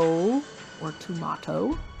 tomato, or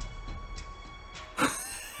tomato.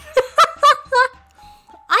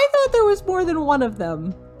 I thought there was more than one of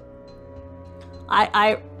them.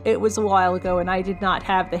 It was a while ago, and I did not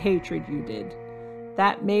have the hatred you did.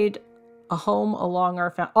 That made a home along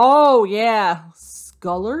our oh, yeah.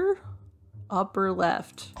 Sculler? Upper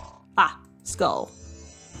left. Ah, skull.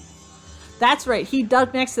 That's right. He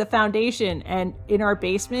dug next to the foundation, and in our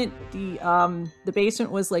basement, the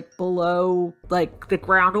basement was like below like the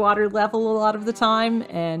groundwater level a lot of the time,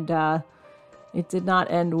 and it did not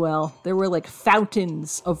end well. There were like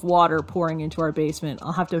fountains of water pouring into our basement.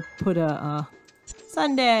 I'll have to put a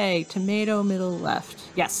sundae, tomato, middle left.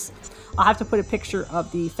 Yes. I'll have to put a picture of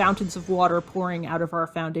the fountains of water pouring out of our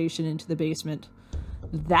foundation into the basement.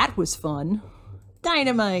 That was fun.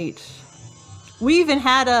 Dynamite. We even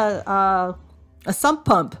had a sump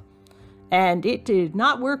pump, and it did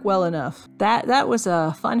not work well enough. That was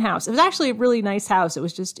a fun house. It was actually a really nice house. It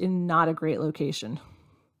was just in not a great location.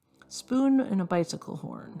 Spoon and a bicycle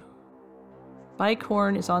horn. Bike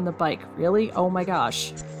horn is on the bike. Really? Oh my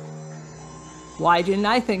gosh. Why didn't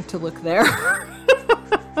I think to look there?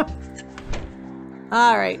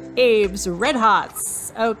 All right, Abe's Red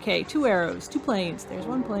Hots. Okay, 2 arrows, 2 planes. There's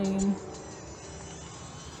 1 plane.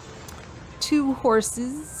 2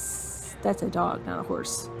 horses. That's a dog, not a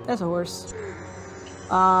horse. That's a horse.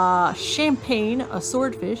 Champagne, a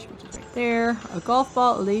swordfish, which is right there. A golf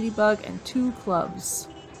ball, a ladybug, and 2 clubs.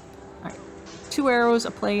 All right, 2 arrows,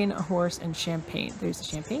 a plane, a horse, and champagne. There's the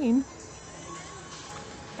champagne.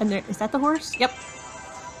 And there, is that the horse? Yep.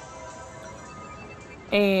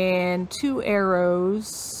 And 2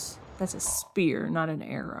 arrows. That's a spear, not an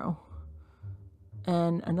arrow.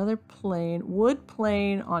 And another plane, wood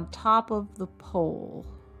plane on top of the pole.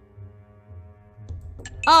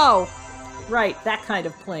 Oh, right, that kind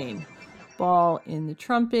of plane. Ball in the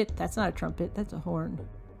trumpet. That's not a trumpet, that's a horn.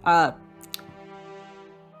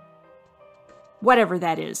 Whatever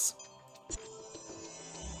that is.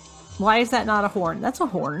 Why is that not a horn? That's a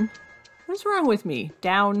horn. What's wrong with me?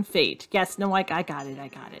 Down fate. Yes, no, I got it. I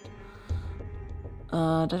got it.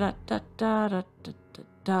 Da da da da da da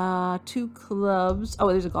da. 2 clubs. Oh,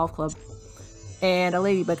 there's a golf club. And a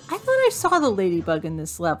ladybug. I thought I saw the ladybug in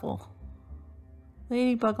this level.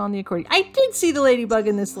 Ladybug on the accordion. I did see the ladybug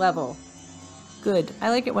in this level. Good.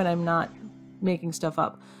 I like it when I'm not making stuff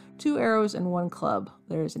up. 2 arrows and 1 club.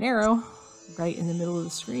 There's an arrow right in the middle of the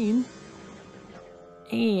screen.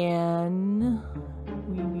 And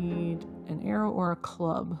we need an arrow or a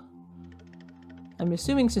club. I'm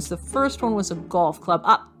assuming since the first one was a golf club.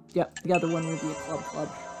 Ah, yep, the other one will be a club.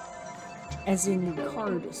 As in the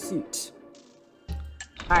card suit.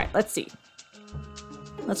 Alright, let's see.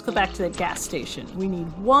 Let's go back to the gas station. We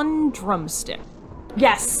need 1 drumstick.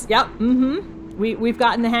 Yes, yep, We've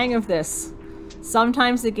gotten the hang of this.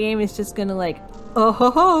 Sometimes the game is just gonna like, oh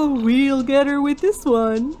ho ho, we'll get her with this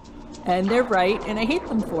one. And they're right, and I hate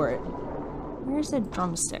them for it. Where's the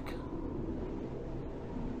drumstick?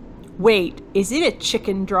 Wait, is it a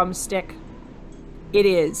chicken drumstick? It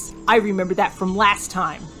is. I remember that from last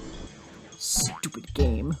time. Stupid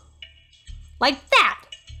game. Like that!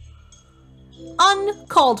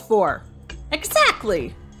 Uncalled for.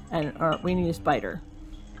 Exactly! And we need a spider.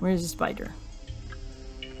 Where's the spider?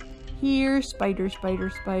 Here, spider, spider,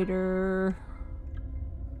 spider.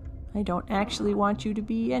 I don't actually want you to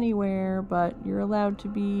be anywhere, but you're allowed to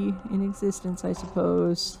be in existence, I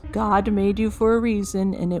suppose. God made you for a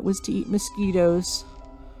reason, and it was to eat mosquitoes.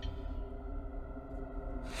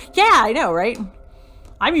 Yeah, I know, right?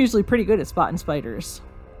 I'm usually pretty good at spotting spiders.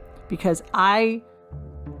 Because yeah,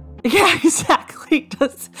 exactly.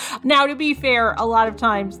 Now, to be fair, a lot of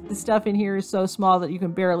times the stuff in here is so small that you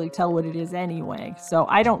can barely tell what it is anyway. So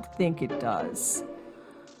I don't think it does.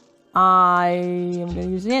 I am going to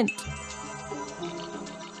use int.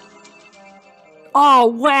 Oh,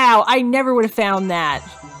 wow. I never would have found that.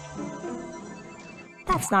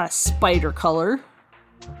 That's not a spider color.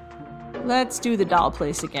 Let's do the doll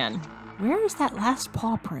place again. Where is that last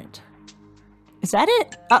paw print? Is that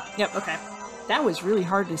it? Oh, yep, okay. That was really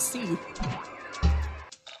hard to see.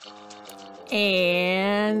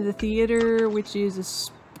 And the theater, which is a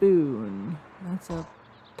spoon. That's a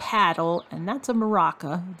paddle, and that's a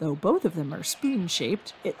maraca, though both of them are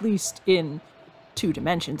spoon-shaped, at least in 2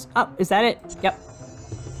 dimensions. Oh, is that it? Yep.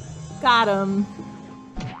 Got him.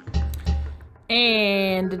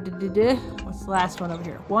 And what's the last one over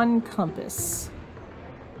here? 1 compass.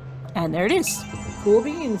 And there it is. Cool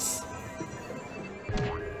beans.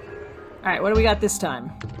 Alright, what do we got this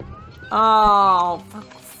time? Oh, for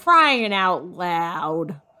crying out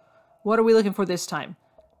loud. What are we looking for this time?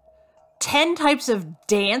 10 types of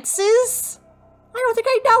dances? I don't think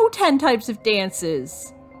I know 10 types of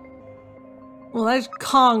dances. Well, that's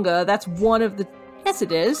conga. That's one of the... Yes,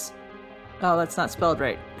 it is. Oh, that's not spelled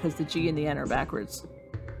right, because the G and the N are backwards.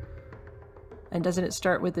 And doesn't it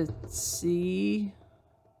start with a C?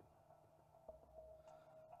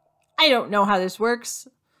 I don't know how this works.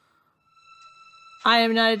 I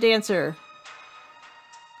am not a dancer.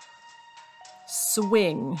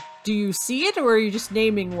 Swing. Do you see it, or are you just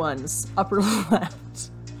naming ones? Upper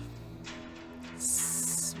left.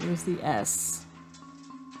 Where's the S?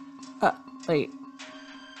 Wait.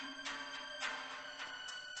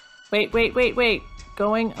 Wait.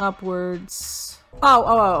 Going upwards.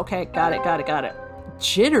 Oh, okay. Got it.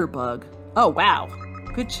 Jitterbug. Oh, wow.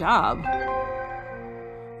 Good job.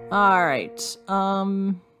 Alright.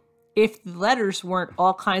 If the letters weren't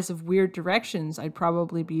all kinds of weird directions, I'd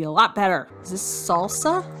probably be a lot better. Is this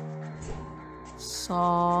salsa?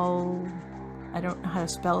 I don't know how to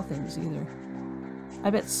spell things either. I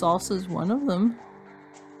bet salsa's one of them.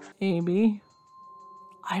 Maybe.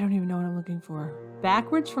 I don't even know what I'm looking for.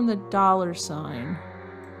 Backwards from the $sign.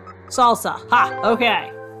 Salsa. Ha!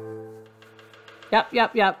 Okay.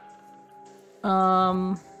 Yep.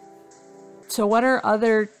 So what are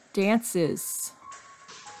other dances?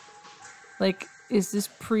 Like, is this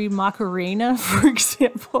pre-Macarena, for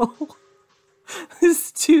example? This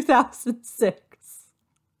is 2006.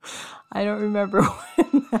 I don't remember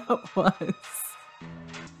when that was.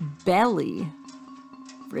 Belly.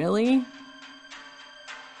 Really?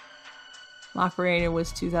 Macarena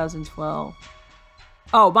was 2012.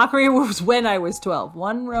 Oh, Macarena was when I was 12.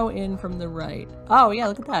 1 row in from the right. Oh, yeah,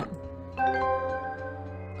 look at that.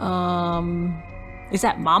 Is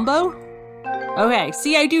that Mambo? Okay,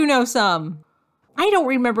 see, I do know some. I don't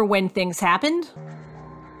remember when things happened.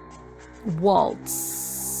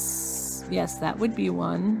 Waltz. Yes, that would be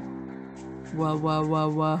one. Waltz.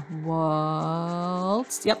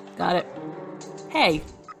 Yep, got it. Hey,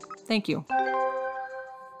 thank you.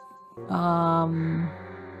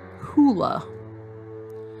 Hula.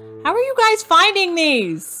 How are you guys finding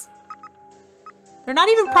these? They're not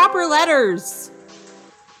even proper letters.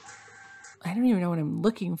 I don't even know what I'm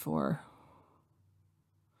looking for.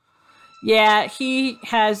 Yeah, he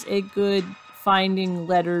has a good finding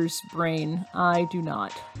letters brain. I do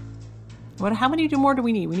not. How many more do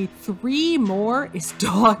we need? We need 3 more. Is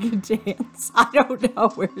dog a dance? I don't know.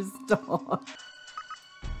 Where's dog?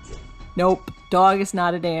 Nope. Dog is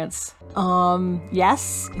not a dance.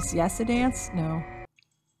 Yes? Is yes a dance? No.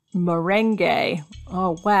 Merengue.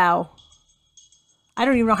 Oh, wow. I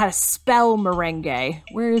don't even know how to spell merengue.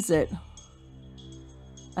 Where is it?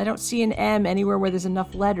 I don't see an M anywhere where there's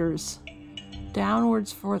enough letters.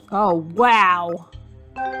 Downwards, forth. Oh, wow.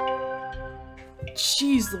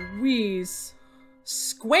 Jeez Louise.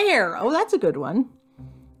 Square. Oh, that's a good one.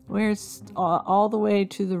 Where's all the way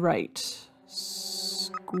to the right?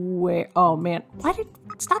 Square. Oh, man. Why did...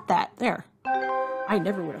 It's not that. There. I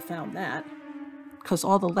never would have found that. Because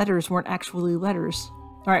all the letters weren't actually letters.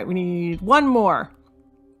 All right, we need 1 more.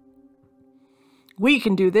 We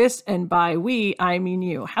can do this, and by we, I mean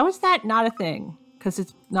you. How is that not a thing? Because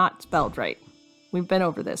it's not spelled right. We've been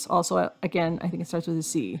over this. Also, again, I think it starts with a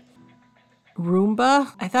C.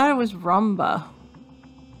 Roomba? I thought it was rumba.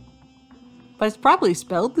 But it's probably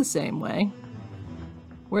spelled the same way.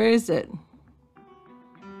 Where is it?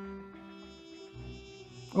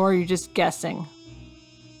 Or are you just guessing?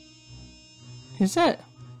 Is it?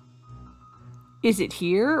 Is it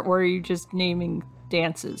here, or are you just naming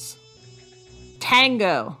dances?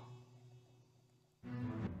 Tango.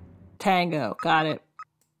 Tango. Got it.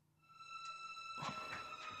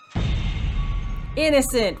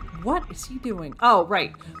 Innocent. What is he doing? Oh,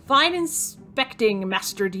 right. Fine inspecting,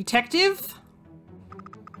 Master Detective.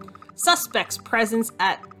 Suspect's presence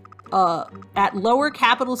at Lower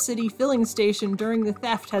Capital City filling station during the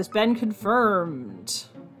theft has been confirmed.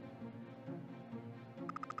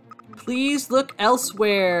 Please look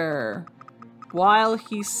elsewhere while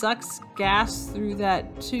he sucks gas through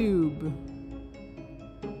that tube.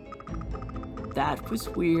 That was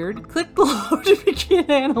weird. Click below to begin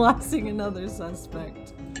analyzing another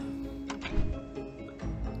suspect.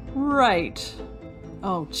 Right.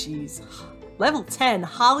 Oh, jeez. Level 10,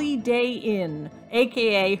 Holiday Inn,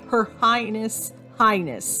 aka Her Highness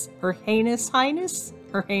Highness. Her Heinous Highness?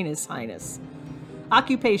 Her Heinous Highness.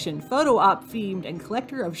 Occupation, photo op themed and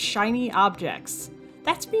collector of shiny objects.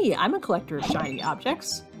 That's me, I'm a collector of shiny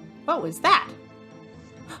objects. What was that?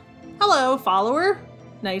 Hello, follower.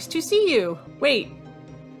 Nice to see you. Wait,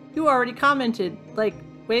 you already commented, like,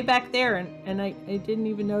 way back there, and I didn't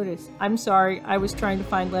even notice. I'm sorry, I was trying to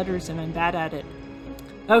find letters and I'm bad at it.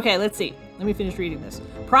 Okay, let's see. Let me finish reading this.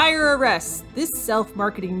 Prior arrests. This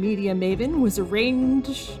self-marketing media maven was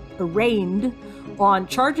arraigned on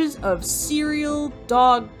charges of serial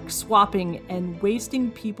dog swapping and wasting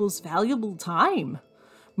people's valuable time.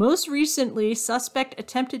 Most recently, suspect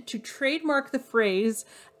attempted to trademark the phrase,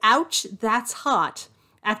 "Ouch, that's hot,"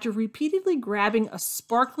 after repeatedly grabbing a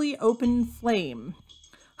sparkly open flame.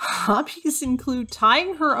 Hobbies include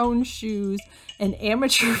tying her own shoes and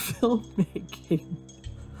amateur filmmaking.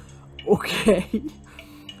 Okay.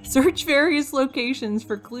 Search various locations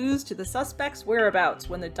for clues to the suspect's whereabouts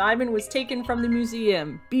when the diamond was taken from the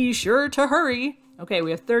museum. Be sure to hurry. Okay, we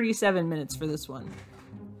have 37 minutes for this one.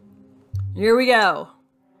 Here we go.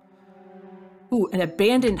 Ooh, an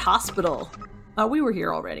abandoned hospital. Oh, we were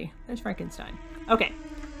here already. There's Frankenstein. Okay.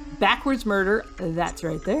 Backwards murder. That's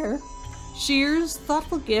right there. Shears,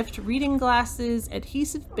 thoughtful gift, reading glasses,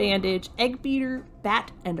 adhesive bandage, egg beater,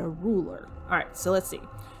 bat, and a ruler. All right, so let's see.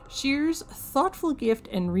 Shears, thoughtful gift,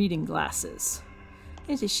 and reading glasses.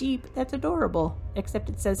 There's a sheep. That's adorable. Except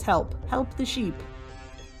it says help. Help the sheep.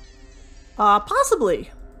 Possibly.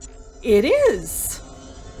 It is.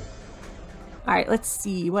 All right, let's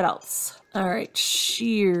see. What else? All right,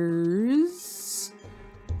 shears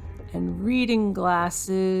and reading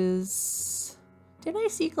glasses. Did I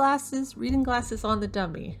see glasses? Reading glasses on the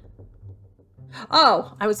dummy.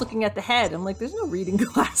 Oh, I was looking at the head. I'm like, there's no reading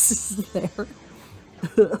glasses there.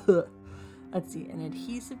 Let's see, an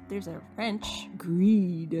adhesive, there's a wrench.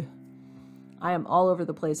 Greed. I am all over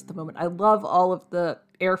the place at the moment. I love all of the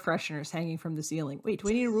air fresheners hanging from the ceiling. Wait, do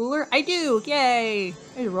I need a ruler? I do, yay!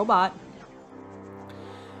 There's a robot.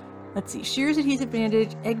 Let's see, shears, adhesive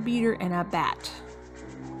bandage, egg beater, and a bat.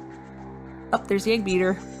 Oh, there's the egg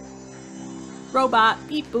beater. Robot,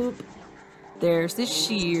 beep boop. There's the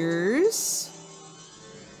shears.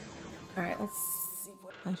 All right, let's see.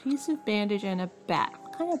 Adhesive bandage and a bat.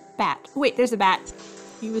 What kind of bat? Oh, wait, there's a bat.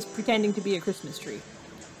 He was pretending to be a Christmas tree,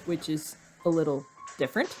 which is a little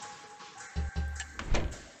different.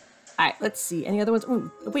 All right, let's see. Any other ones?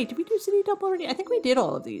 Ooh, wait, did we do city dump already? I think we did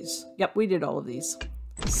all of these. Yep, we did all of these.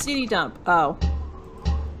 City dump. Oh,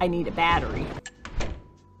 I need a battery.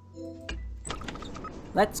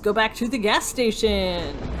 Let's go back to the gas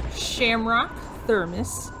station. Shamrock,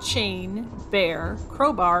 thermos, chain, bear,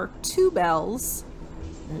 crowbar, 2 bells.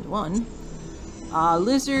 There's one.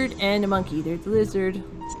 Lizard and a monkey. There's the lizard.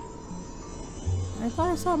 I thought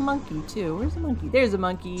I saw a monkey too. Where's the monkey? There's a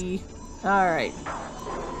monkey. All right.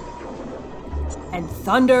 And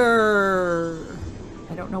thunder.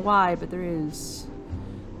 I don't know why, but there is.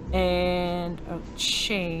 And a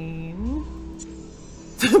chain.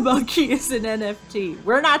 The monkey is an NFT.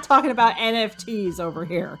 We're not talking about NFTs over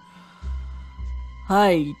here.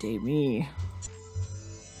 Hi, me.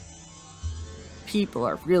 People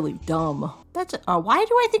are really dumb. That's why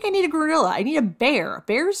do I think I need a gorilla? I need a bear.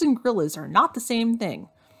 Bears and gorillas are not the same thing.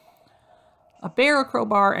 A bear, a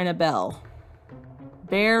crowbar, and a bell.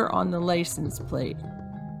 Bear on the license plate.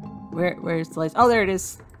 Where's the license? Oh, there it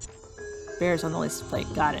is. Bear's on the license plate.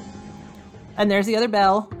 Got it. And there's the other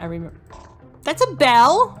bell. I remember. That's a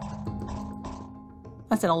bell?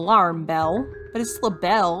 That's an alarm bell. But it's still a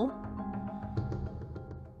bell.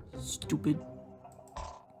 Stupid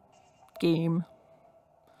game.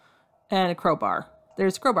 And a crowbar.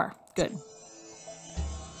 There's a crowbar. Good.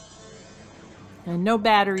 And no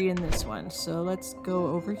battery in this one. So let's go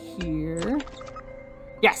over here.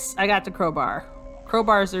 Yes, I got the crowbar.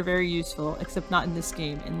 Crowbars are very useful, except not in this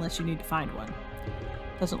game, unless you need to find one.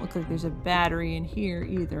 Doesn't look like there's a battery in here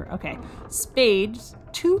either. Okay. Spades,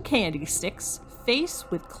 2 candy sticks, face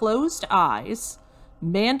with closed eyes,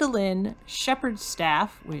 mandolin, shepherd's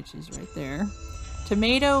staff, which is right there,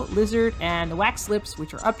 tomato, lizard, and the wax lips,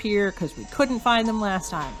 which are up here because we couldn't find them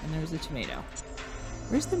last time. And there's the tomato.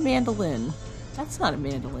 Where's the mandolin? That's not a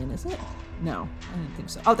mandolin, is it? No, I didn't think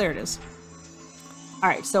so. Oh, there it is. All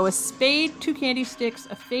right, so a spade, 2 candy sticks,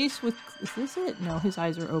 a face with... Is this it? No, his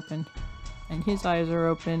eyes are open. And his eyes are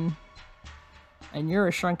open. And you're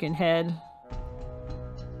a shrunken head.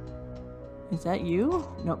 Is that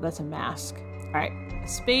you? Nope, that's a mask. All right, a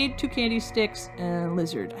spade, 2 candy sticks, and a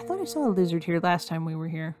lizard. I thought I saw a lizard here last time we were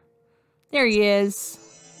here. There he is.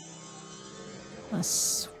 A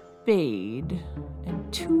spade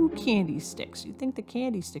and 2 candy sticks. You'd think the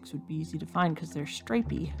candy sticks would be easy to find because they're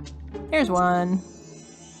stripy. There's one.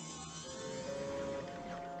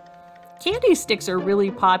 Candy sticks are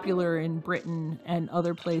really popular in Britain and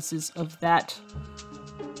other places of that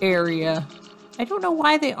area. I don't know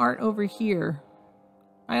why they aren't over here.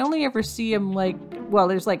 I only ever see them like, well,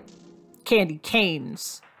 there's like candy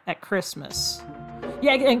canes at Christmas.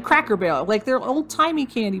 Yeah, and Cracker Barrel. Like, they're old-timey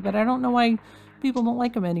candy, but I don't know why people don't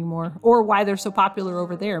like them anymore. Or why they're so popular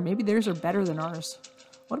over there. Maybe theirs are better than ours.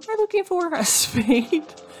 What am I looking for? A spade,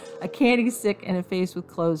 a candy stick, and a face with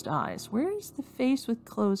closed eyes. Where is the face with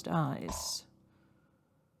closed eyes?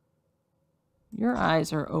 Your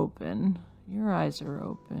eyes are open. Your eyes are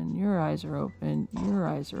open. Your eyes are open. Your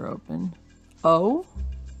eyes are open. Oh?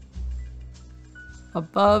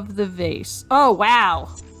 Above the vase. Oh,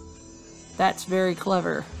 wow. That's very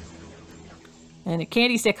clever. And a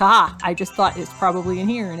candy stick. Haha. I just thought it's probably in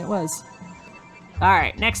here, and it was.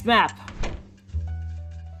 Alright, next map.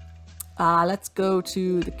 Let's go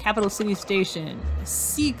to the capital city station. A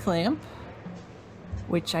C-clamp,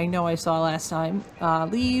 which I know I saw last time.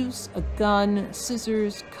 Leaves, a gun,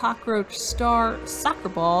 scissors, cockroach, star, soccer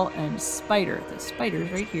ball, and spider. The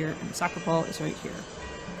spider's right here, and the soccer ball is right here.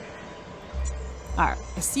 Alright,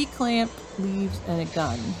 a C-clamp, leaves, and a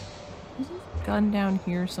gun. Isn't a gun down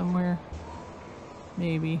here somewhere?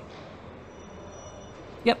 Maybe.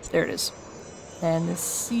 Yep, there it is. And the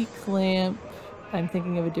C-clamp, I'm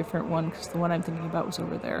thinking of a different one because the one I'm thinking about was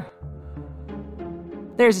over there.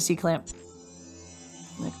 There's a C-clamp.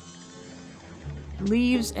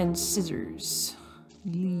 Leaves and scissors.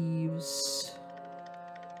 Leaves.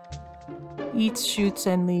 Eats, shoots,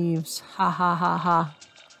 and leaves. Ha ha ha ha.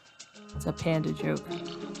 It's a panda joke.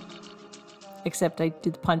 Except I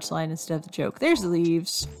did the punchline instead of the joke. There's the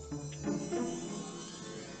leaves.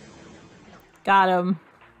 Got him.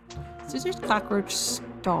 Scissors, cockroach,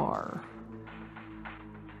 star.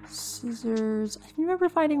 Scissors. I remember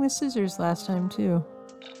finding the scissors last time too.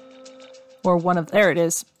 Or one of... There it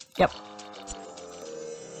is. Yep.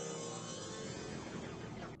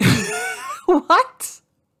 What?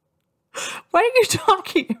 What are you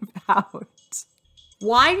talking about?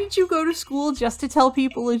 Why did you go to school just to tell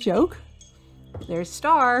people a joke? There's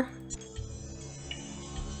star.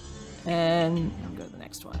 And I'll go to the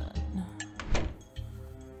next one.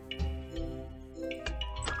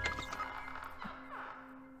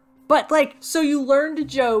 But like, so you learned a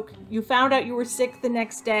joke, you found out you were sick the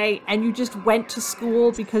next day, and you just went to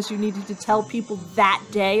school because you needed to tell people that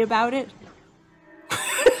day about it?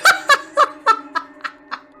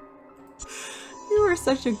 You were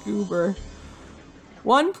such a goober.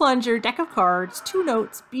 1 plunger, deck of cards, 2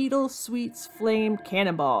 notes, beetle, sweets, flame,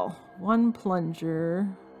 cannonball. 1 plunger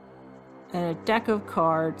and a deck of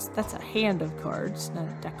cards. That's a hand of cards, not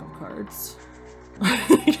a deck of cards.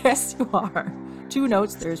 Yes, you are. 2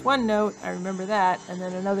 notes. There's 1 note. I remember that. And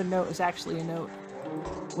then another note is actually a note,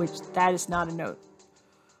 which that is not a note.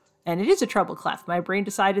 And it is a treble clef. My brain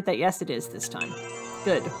decided that yes, it is this time.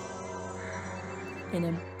 Good. And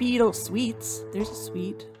a beetle, sweets. There's a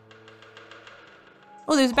sweet.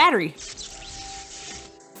 Oh, there's a battery.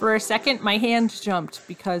 For a second, my hand jumped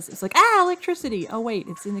because it's like, ah, electricity. Oh, wait,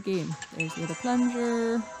 it's in the game. There's the other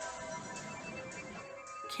plunger.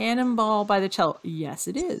 Cannonball by the cello. Yes,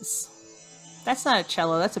 it is. That's not a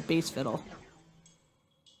cello. That's a bass fiddle.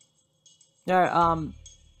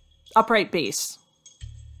 Upright bass.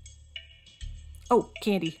 Oh,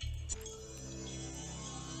 candy.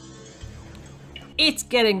 It's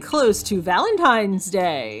getting close to Valentine's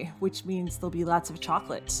Day, which means there'll be lots of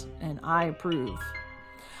chocolate, and I approve.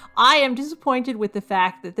 I am disappointed with the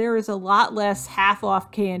fact that there is a lot less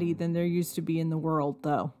half-off candy than there used to be in the world,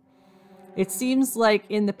 though. It seems like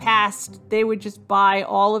in the past, they would just buy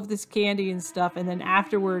all of this candy and stuff, and then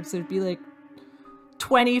afterwards there'd be like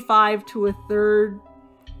 25 to a third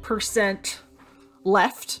 %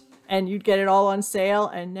 left, and you'd get it all on sale,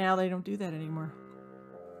 and now they don't do that anymore.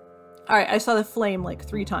 Alright, I saw the flame like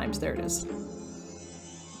 3 times. There it is.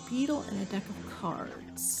 Beetle and a deck of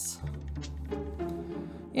cards.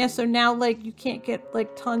 Yeah, so now, like, you can't get,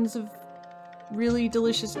 like, tons of really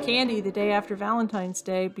delicious candy the day after Valentine's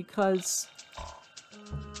Day because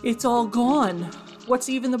it's all gone. What's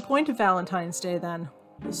even the point of Valentine's Day, then?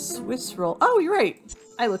 The Swiss roll. Oh, you're right.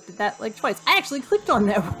 I looked at that, like, twice. I actually clicked on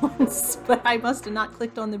that once, but I must have not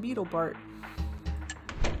clicked on the beetle part.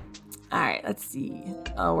 Alright, let's see.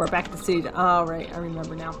 Oh, we're back to the city. Oh, right, I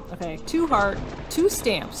remember now. Okay, 2 heart, 2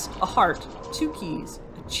 stamps, a heart, 2 keys,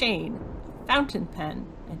 a chain, a fountain pen,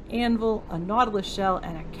 an anvil, a nautilus shell,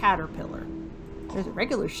 and a caterpillar. There's a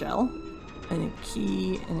regular shell, and a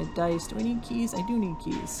key, and a dice. Do I need keys? I do need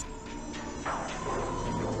keys.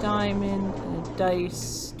 And a diamond, and a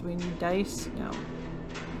dice. Do I need dice? No.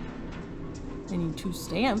 I need 2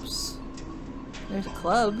 stamps. There's a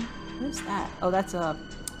club. What is that? Oh, that's a...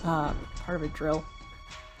 part of a drill.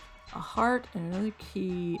 A heart and another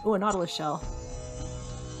key. Oh, a nautilus shell.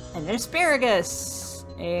 And an asparagus!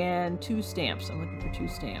 And 2 stamps. I'm looking for 2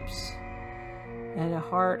 stamps. And a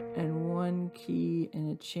heart and 1 key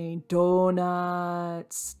and a chain.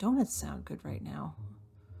 Donuts! Donuts sound good right now.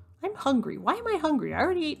 I'm hungry. Why am I hungry? I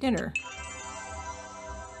already ate dinner.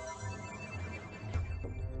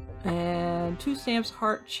 And 2 stamps,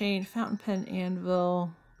 heart, chain, fountain pen,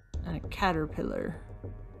 anvil, and a caterpillar.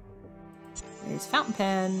 There's fountain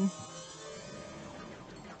pen.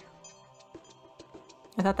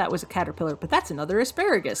 I thought that was a caterpillar, but that's another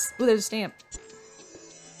asparagus. Ooh, there's a stamp.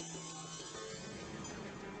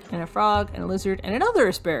 And a frog, and a lizard, and another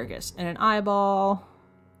asparagus, and an eyeball,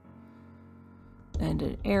 and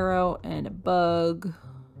an arrow, and a bug,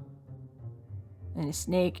 and a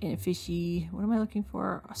snake, and a fishy. What am I looking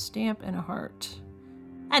for? A stamp and a heart.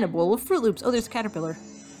 And a bowl of Fruit Loops. Oh, there's a caterpillar.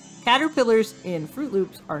 Caterpillars in Fruit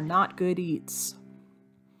Loops are not good eats.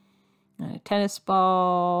 And a tennis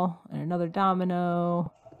ball, and another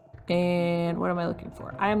domino. And what am I looking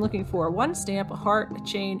for? I am looking for 1 stamp, a heart, a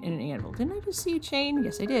chain, and an anvil. Didn't I just see a chain?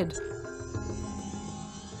 Yes, I did.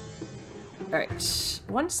 Alright.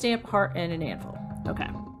 1 stamp, heart, and an anvil. Okay.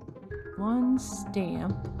 1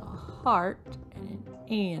 stamp, a heart, and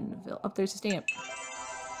an anvil. Oh, there's a stamp.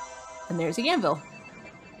 And there's the anvil.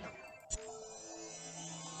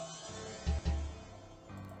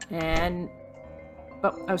 And,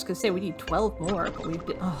 oh, I was gonna say we need 12 more, but we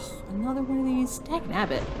did, oh, another one of these.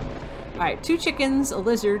 Dagnabbit. Alright, 2 chickens, a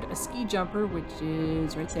lizard, a ski jumper, which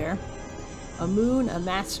is right there, a moon, a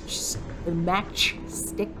matchstick,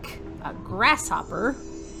 a grasshopper,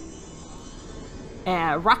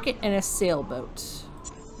 a rocket, and a sailboat.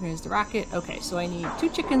 There's the rocket. Okay, so I need 2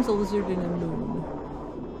 chickens, a lizard, and a moon.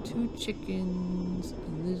 2 chickens,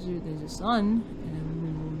 a lizard, there's a sun, and a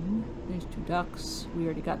moon. There's 2 ducks. We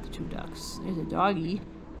already got the 2 ducks. There's a doggy.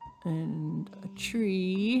 And a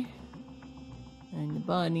tree. And a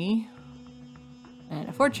bunny. And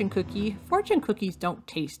a fortune cookie. Fortune cookies don't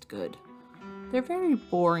taste good. They're very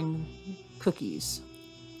boring cookies.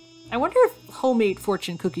 I wonder if homemade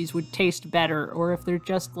fortune cookies would taste better, or if they're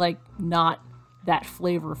just, like, not that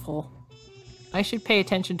flavorful. I should pay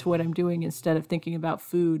attention to what I'm doing instead of thinking about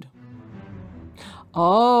food.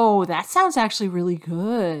 Oh, that sounds actually really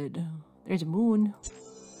good. There's a moon.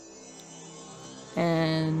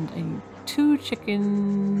 And I need 2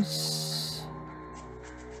 chickens.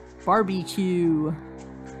 Barbecue.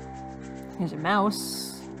 Here's a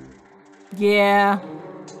mouse. Yeah.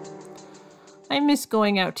 I miss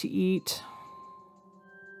going out to eat.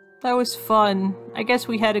 That was fun. I guess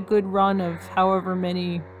we had a good run of however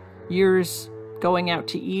many years going out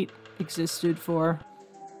to eat existed for.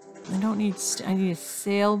 I don't need... I need a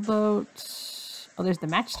sailboat. Oh, there's the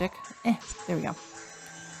matchstick. There we go.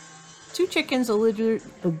 2 chickens, a lizard...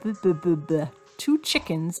 2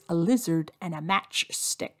 chickens, a lizard, and a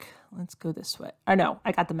matchstick. Let's go this way. Oh, no,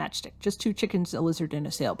 I got the matchstick. Just 2 chickens, a lizard, and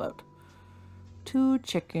a sailboat. 2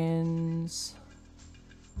 chickens,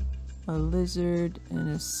 a lizard, and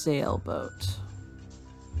a sailboat.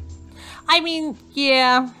 I mean,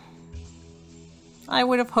 yeah. I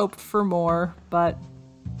would have hoped for more, but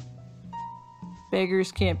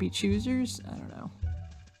beggars can't be choosers? I don't know.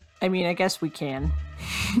 I mean, I guess we can.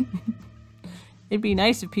 It'd be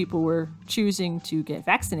nice if people were choosing to get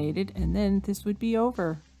vaccinated, and then this would be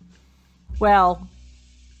over. Well,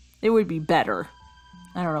 it would be better.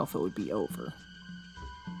 I don't know if it would be over.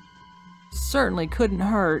 Certainly couldn't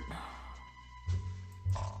hurt.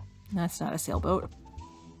 That's not a sailboat.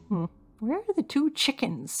 Where are the 2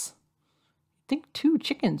 chickens? I think 2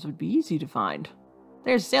 chickens would be easy to find.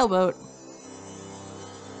 There's a sailboat.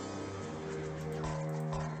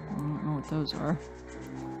 I don't know what those are.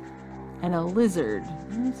 And a lizard.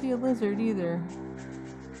 I don't see a lizard either.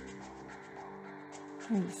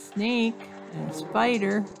 There's a snake and a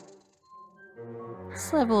spider.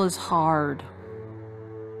 This level is hard.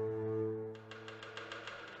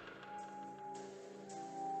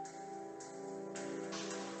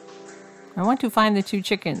 I want to find the 2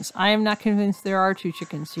 chickens. I am not convinced there are 2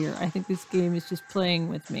 chickens here. I think this game is just playing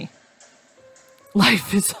with me.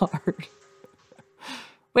 Life is hard.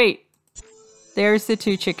 Wait. There's the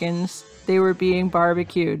 2 chickens. They were being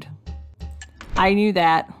barbecued. I knew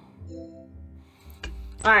that.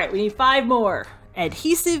 Alright, we need 5 more.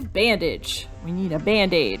 Adhesive bandage. We need a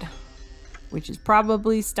band-aid. Which is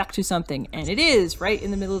probably stuck to something. And it is right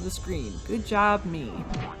in the middle of the screen. Good job, me.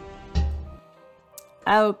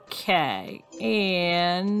 Okay,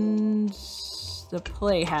 and the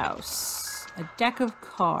playhouse. A deck of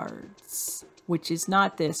cards, which is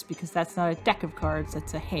not this because that's not a deck of cards,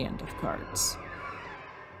 that's a hand of cards.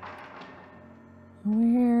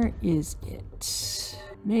 Where is it?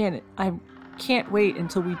 Man, I can't wait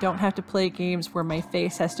until we don't have to play games where my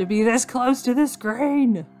face has to be this close to the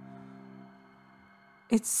screen.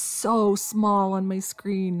 It's so small on my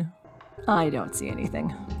screen. I don't see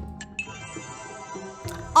anything.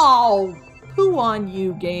 Oh, poo on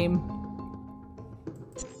you, game.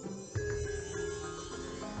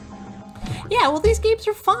 Yeah, well, these games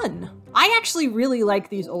are fun. I actually really like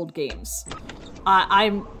these old games.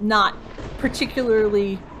 I'm not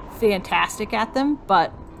particularly fantastic at them,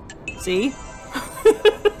 but see?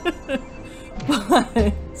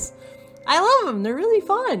 But I love them. They're really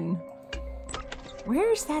fun.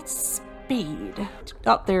 Where's that spade?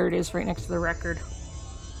 Oh, there it is, right next to the record.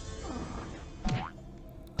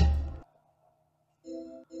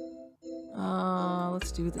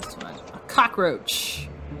 Let's do this one. A cockroach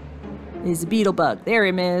is a beetle bug. There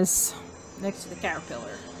him is. Next to the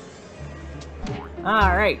caterpillar.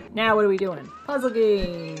 Alright, now what are we doing? Puzzle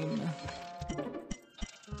game.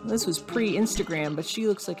 This was pre-Instagram, but she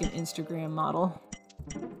looks like an Instagram model.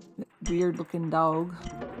 Weird looking dog.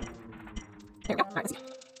 There we go. Alright, let's see.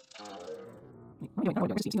 What are we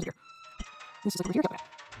doing? This is like over here.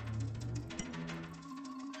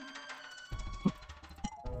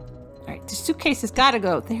 Alright, the suitcase has gotta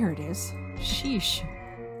go. There it is. Sheesh.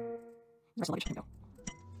 There's a luggage. Here we go.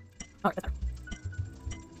 Alright, that's better.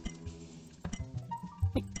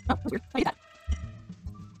 Wait. Oh, that's weird. How do you do that?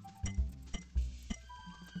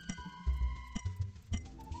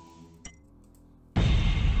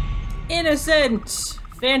 Innocent!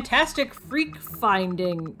 Fantastic freak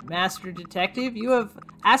finding, Master Detective. You have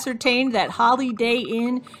ascertained that Holiday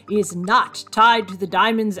Inn is not tied to the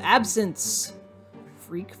diamond's absence.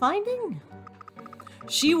 Freak finding?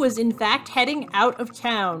 She was in fact heading out of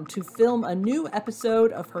town to film a new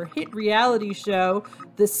episode of her hit reality show,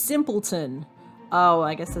 The Simpleton. Oh,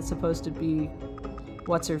 I guess that's supposed to be...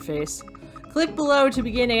 what's-her-face. Click below to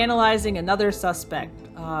begin analyzing another suspect.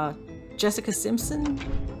 Jessica Simpson?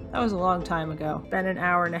 That was a long time ago. Been an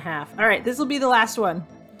hour and a half. Alright, this will be the last one.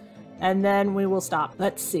 And then we will stop.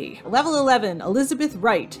 Let's see. Level 11, Elizabeth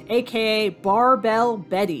Wright, aka Barbell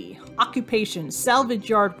Betty. Occupation, salvage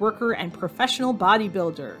yard worker and professional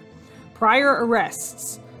bodybuilder. Prior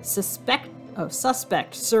arrests.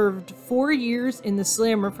 Suspect served 4 years in the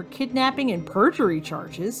slammer for kidnapping and perjury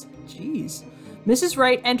charges. Jeez. Mrs.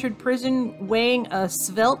 Wright entered prison weighing a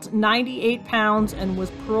svelte 98 pounds and was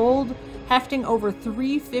paroled hefting over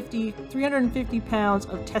 350 pounds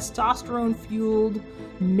of testosterone-fueled,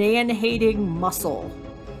 man-hating muscle.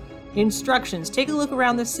 Instructions. Take a look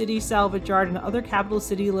around the city salvage yard and other capital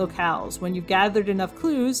city locales. When you've gathered enough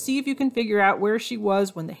clues, see if you can figure out where she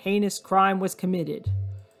was when the heinous crime was committed.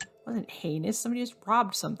 It wasn't heinous. Somebody just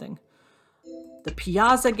robbed something. The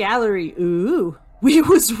Piazza Gallery. Ooh. We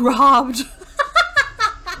was robbed.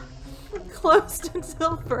 Closed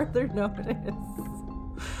until further notice.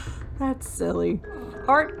 That's silly.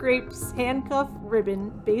 Heart, grapes, handcuff,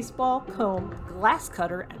 ribbon, baseball, comb, glass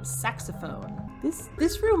cutter, and saxophone.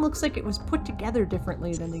 This room looks like it was put together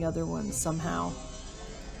differently than the other ones somehow.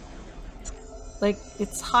 Like,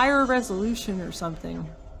 it's higher resolution or something.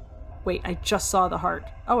 Wait, I just saw the heart.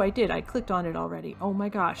 Oh, I did. I clicked on it already. Oh my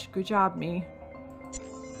gosh. Good job, me.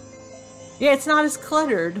 Yeah, it's not as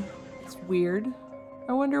cluttered. It's weird.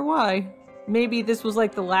 I wonder why. Maybe this was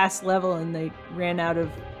like the last level and they ran out of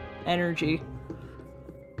energy.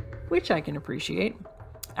 Which I can appreciate.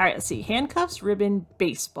 Alright, let's see. Handcuffs, ribbon,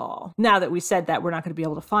 baseball. Now that we said that, we're not going to be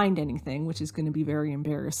able to find anything, which is going to be very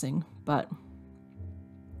embarrassing. But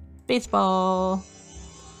baseball,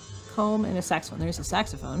 comb, and a saxophone. There's a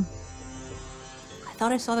saxophone. I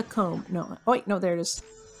thought I saw the comb. No. Oh, wait. No, there it is.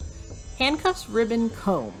 Handcuffs, ribbon,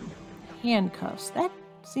 comb. Handcuffs. That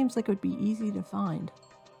seems like it would be easy to find.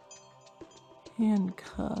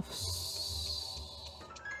 Handcuffs.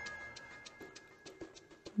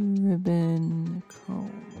 Ribbon,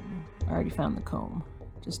 comb. I already found the comb.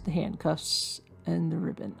 Just the handcuffs and the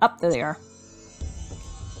ribbon. Up, there they are.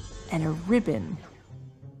 And a ribbon.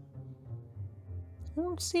 I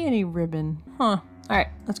don't see any ribbon. Huh. Alright,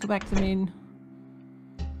 let's go back to the main.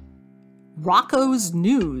 Rocco's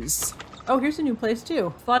News. Oh, here's a new place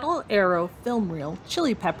too. Funnel, arrow, film reel,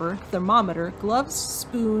 chili pepper, thermometer, gloves,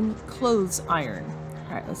 spoon, clothes iron.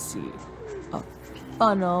 Alright, let's see. A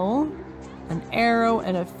funnel, an arrow,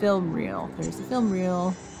 and a film reel. There's the film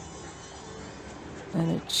reel.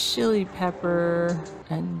 And a chili pepper,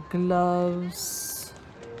 and gloves,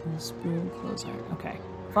 and a spoon, clothes iron. Okay.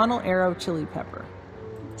 Funnel, arrow, chili pepper.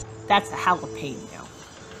 That's a jalapeno.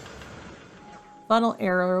 Funnel,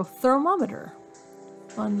 arrow, thermometer.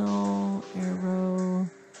 Funnel, arrow,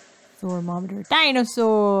 thermometer,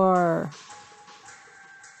 dinosaur!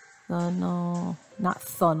 Funnel, not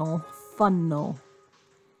funnel, funnel.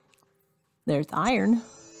 There's iron.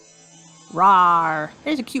 Rawr!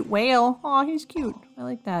 There's a cute whale. Aw, he's cute. I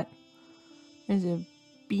like that. There's a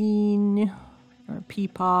bean, or a pea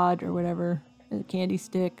pod, or whatever. There's a candy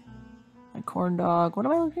stick, a corn dog. What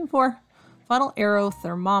am I looking for? Funnel, arrow,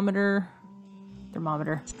 thermometer.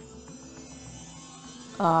 Thermometer.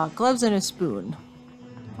 Gloves and a spoon.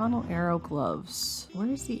 Funnel, arrow, gloves.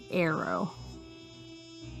 Where's the arrow?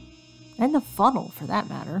 And the funnel, for that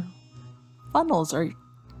matter. Funnels are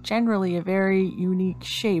generally a very unique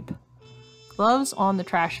shape. Gloves on the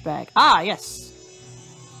trash bag. Ah, yes!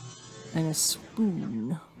 And a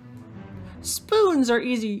spoon. Spoons are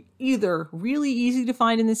either really easy to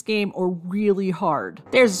find in this game or really hard.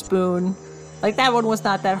 There's a spoon. Like, that one was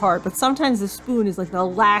not that hard, but sometimes the spoon is like the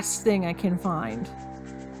last thing I can find.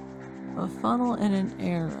 A funnel and an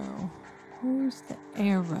arrow. Where's the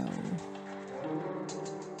arrow?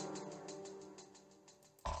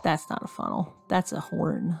 That's not a funnel. That's a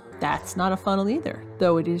horn. That's not a funnel either,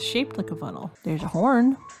 though it is shaped like a funnel. There's a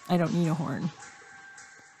horn. I don't need a horn.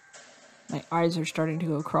 My eyes are starting to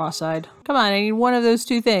go cross-eyed. Come on, I need one of those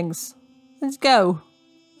two things. Let's go.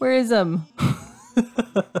 Where is them?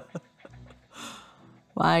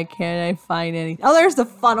 Why can't I find anything? Oh, there's the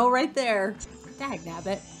funnel right there.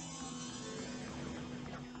 Dagnabbit.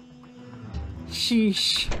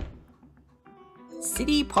 Sheesh.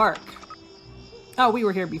 City Park. Oh, we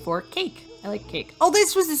were here before. Cake. I like cake. Oh,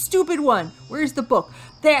 this was a stupid one. Where's the book?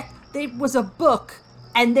 There was a book,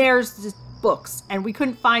 and there's just books, and we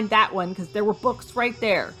couldn't find that one because there were books right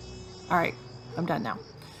there. All right, I'm done now.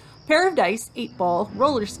 Pair of dice, 8-ball,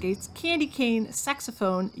 roller skates, candy cane,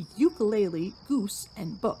 saxophone, ukulele, goose,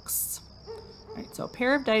 and books. All right, so a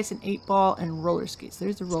pair of dice, an 8-ball, and roller skates.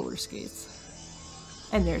 There's the roller skates.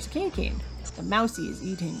 And there's a candy cane. The mousey is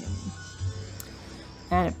eating him.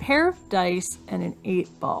 And a pair of dice and an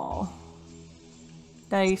 8-ball.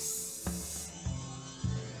 Dice.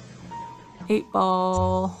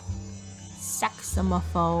 8-ball.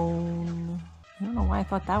 Saxophone. I don't know why I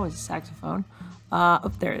thought that was a saxophone.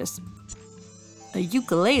 Oh, there it is. A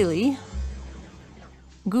ukulele.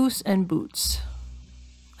 Goose and boots.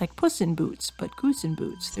 Like Puss in Boots, but goose in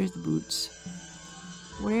boots. There's the boots.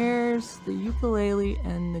 Where's the ukulele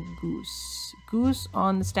and the goose? Goose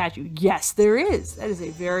on the statue. Yes, there is. That is a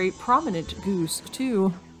very prominent goose,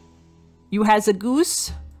 too. You has a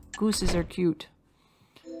goose? Gooses are cute.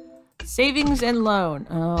 Savings and loan.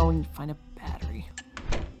 Oh, we need to find a battery.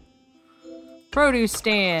 Produce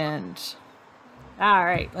stand. All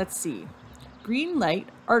right, let's see. Green light,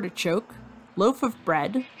 artichoke, loaf of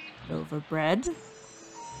bread. Loaf of bread.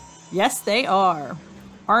 Yes, they are.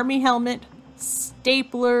 Army helmet,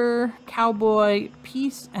 stapler, cowboy,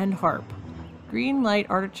 piece, and harp. Green light,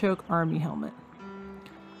 artichoke, army helmet.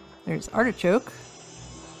 There's artichoke.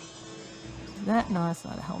 That, no, that's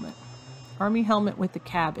not a helmet. Army helmet with the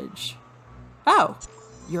cabbage. Oh,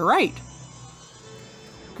 you're right.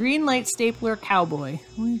 Green light, stapler, cowboy.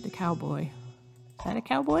 Where's the cowboy? Is that a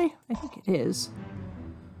cowboy? I think it is.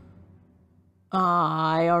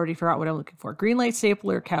 I already forgot what I'm looking for. Green light,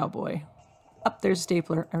 stapler, cowboy. Up there's a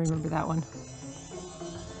stapler. I remember that one.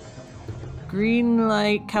 Green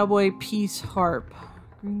light, cowboy, piece, harp.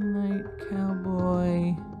 Green light,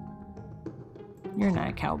 cowboy. You're not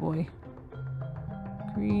a cowboy.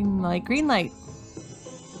 Green light, green light.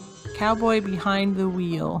 Cowboy behind the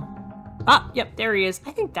wheel. Ah, yep, there he is.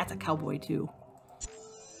 I think that's a cowboy too.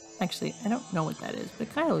 Actually, I don't know what that is, but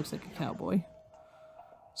it kind of looks like a cowboy.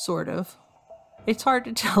 Sort of. It's hard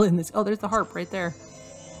to tell in this. Oh, there's the harp right there.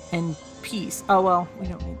 And piece. Oh, well, we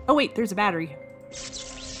don't need... Oh, wait, there's a battery.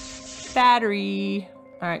 Battery.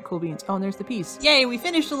 All right, cool beans. Oh, and there's the piece. Yay, we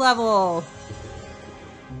finished the level.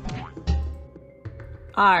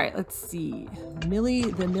 All right, let's see. Millie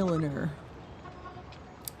the Milliner.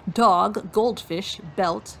 Dog, goldfish,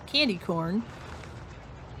 belt, candy corn,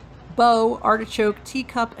 bow, artichoke,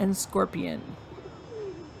 teacup, and scorpion.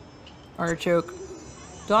 Artichoke.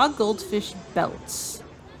 Dog, goldfish, belts.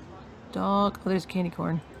 Dog. Oh, there's candy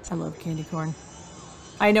corn. I love candy corn.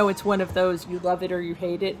 I know it's one of those you love it or you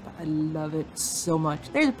hate it, but I love it so much.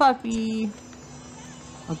 There's a puppy.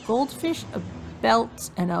 A goldfish, a belt,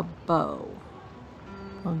 and a bow.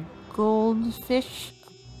 A goldfish,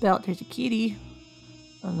 a belt. There's a kitty.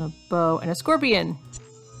 And a bow. And a scorpion.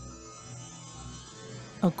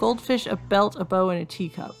 A goldfish, a belt, a bow, and a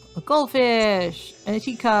teacup. A goldfish! And a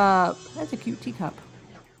teacup. That's a cute teacup.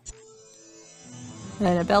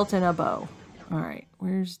 And a belt and a bow. Alright,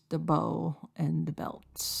 where's the bow and the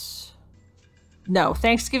belt? No,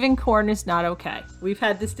 Thanksgiving corn is not okay. We've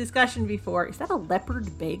had this discussion before. Is that a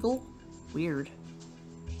leopard bagel? Weird.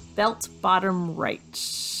 Belt bottom right.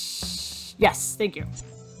 Yes, thank you.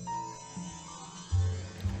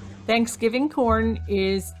 Thanksgiving corn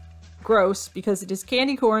is gross because it is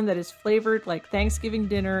candy corn that is flavored like Thanksgiving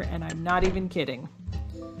dinner, and I'm not even kidding.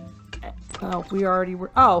 Oh, we already were.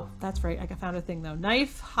 Oh, that's right. I found a thing though.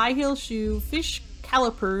 Knife, high heel shoe, fish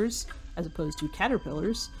calipers, as opposed to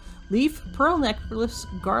caterpillars, leaf, pearl necklace,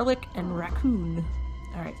 garlic, and raccoon.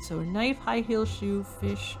 All right, so a knife, high heel shoe,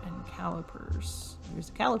 fish, and calipers. Here's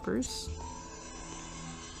the calipers.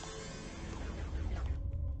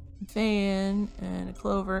 Fan, and a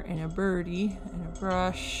clover, and a birdie, and a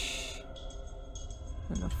brush,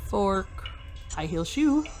 and a fork, high heel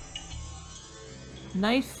shoe,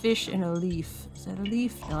 knife, fish, and a leaf. Is that a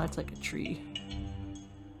leaf? No, that's like a tree.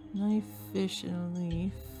 Knife, fish, and a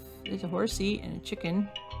leaf. There's a horsey and a chicken.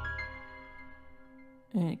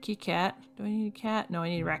 And a kitty cat. Do I need a cat? No, I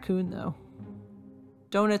need a raccoon though.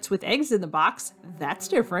 Donuts with eggs in the box. That's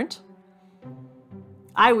different.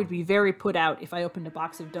 I would be very put out if I opened a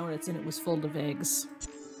box of donuts and it was full of eggs.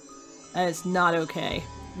 That is not okay.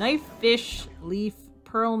 Knife, fish, leaf,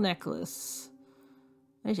 pearl necklace.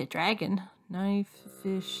 There's a dragon. Knife,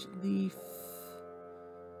 fish, leaf,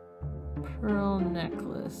 pearl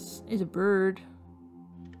necklace. There's a bird.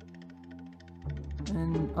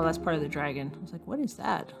 And, oh, that's part of the dragon. I was like, what is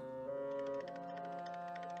that?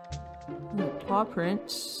 And a paw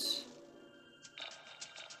print.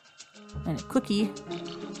 And a cookie.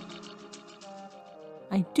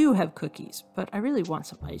 I do have cookies, but I really want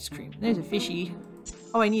some ice cream. There's a fishy.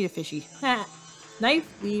 Oh, I need a fishy. Ha!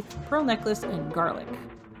 Knife, leaf, pearl necklace, and garlic.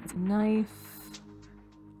 Knife,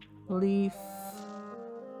 leaf,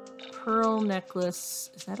 pearl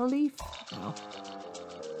necklace. Is that a leaf? No.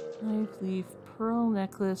 Knife, leaf, pearl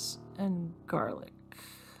necklace, and garlic.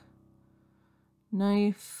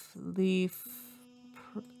 Knife, leaf.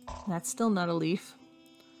 That's still not a leaf.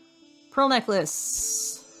 Pearl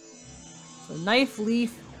necklace. So knife,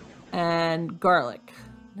 leaf, and garlic.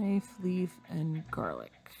 Knife, leaf, and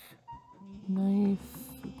garlic. Knife,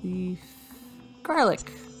 leaf,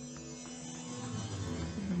 garlic.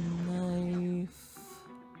 Knife,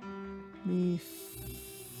 Leaf.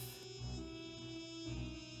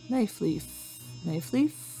 Knife leaf. Knife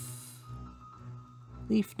leaf.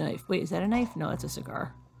 Leaf knife. Wait, is that a knife? No, it's a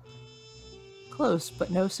cigar. Close,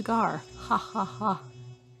 but no cigar. Ha ha ha.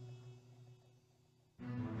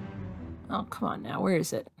 Oh, come on now. Where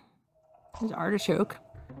is it? There's artichoke.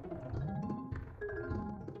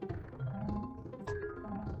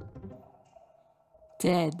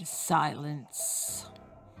 Dead silence.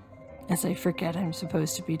 As I forget I'm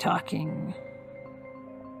supposed to be talking.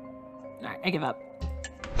 Alright, I give up.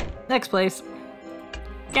 Next place.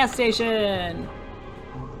 Gas station!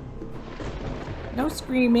 No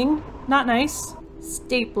screaming. Not nice.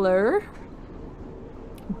 Stapler.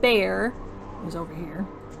 Bear is over here.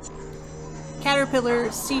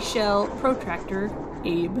 Caterpillar, seashell, protractor,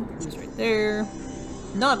 Abe, who's right there.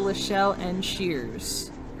 Nautilus shell, and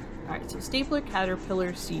shears. Alright, so stapler,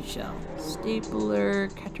 caterpillar, seashell. Stapler,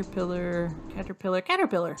 caterpillar, caterpillar,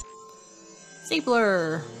 caterpillar.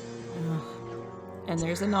 Stapler! Ugh. And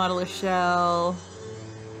there's a nautilus shell.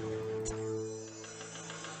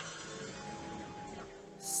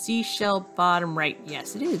 Seashell bottom right.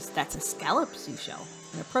 Yes, it is. That's a scallop seashell.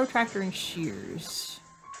 And a protractor and shears.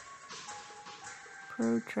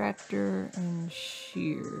 Protractor and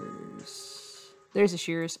shears. There's a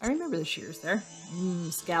shears. I remember the shears there.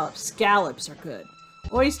 Scallops. Scallops are good.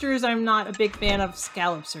 Oysters, I'm not a big fan of.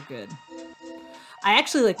 Scallops are good. I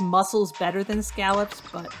actually like mussels better than scallops,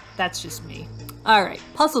 but that's just me. All right,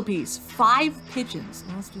 puzzle piece. 5 pigeons.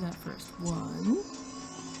 Well, let's do that first. 1,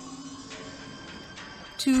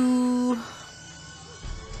 2,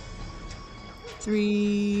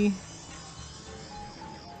 3,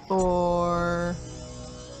 4.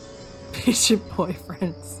 Pigeon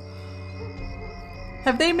boyfriends.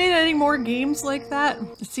 Have they made any more games like that?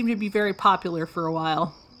 It seemed to be very popular for a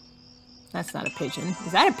while. That's not a pigeon.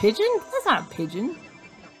 Is that a pigeon? That's not a pigeon.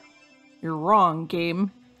 You're wrong,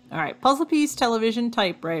 game. Alright, puzzle piece, television,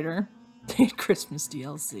 typewriter. Christmas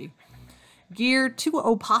DLC. Gear, 2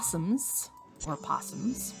 opossums. Or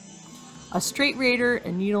possums. A straight raider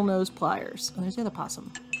and needle nose pliers. Oh, there's the other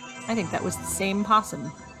possum. I think that was the same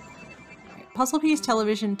possum. Alright, puzzle piece,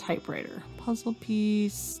 television, typewriter. Puzzle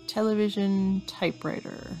piece, television,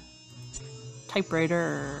 typewriter.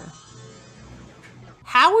 Typewriter.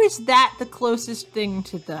 How is that the closest thing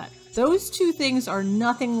to that? Those two things are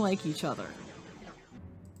nothing like each other.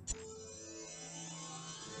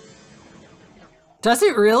 Does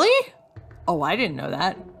it really? Oh, I didn't know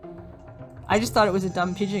that. I just thought it was a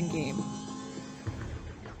dumb pigeon game.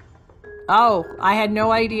 Oh, I had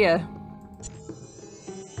no idea.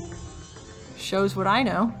 Shows what I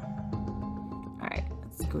know. Alright,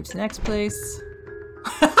 let's go to the next place.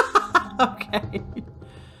 Okay.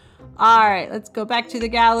 Alright, let's go back to the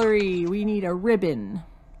gallery. We need a ribbon.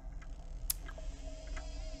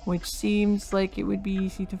 Which seems like it would be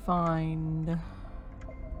easy to find.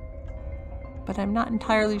 But I'm not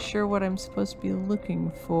entirely sure what I'm supposed to be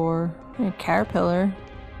looking for. A caterpillar.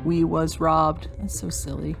 We was robbed. That's so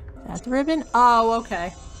silly. Is that the ribbon? Oh,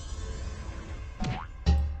 okay.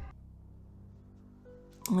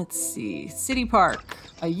 Let's see. City Park.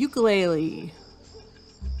 A ukulele.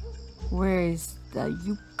 Where is the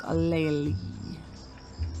ukulele?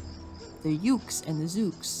 The ukes and the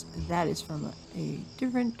zooks. That is from a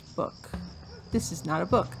different book. This is not a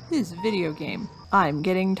book. This is a video game. I'm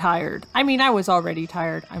getting tired. I mean, I was already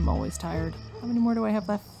tired. I'm always tired. How many more do I have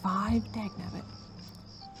left? 5? Dagnabbit.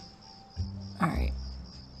 Alright.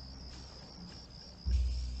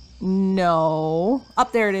 No.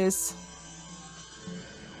 Up there it is.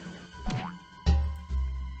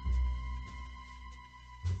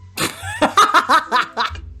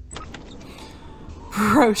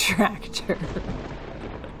 Protractor.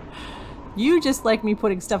 You just like me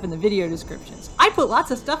putting stuff in the video descriptions. I put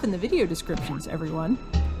lots of stuff in the video descriptions, everyone.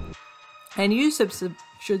 And you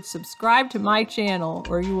should subscribe to my channel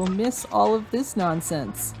or you will miss all of this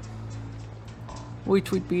nonsense.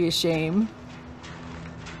 Which would be a shame.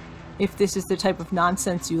 If this is the type of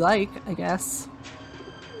nonsense you like, I guess.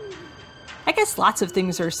 I guess lots of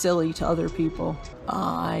things are silly to other people.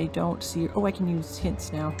 I don't see... Oh, I can use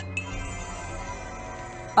hints now.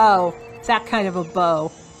 Oh, that kind of a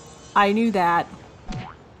bow. I knew that.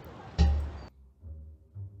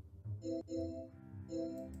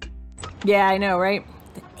 Yeah, I know, right?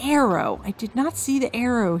 The arrow. I did not see the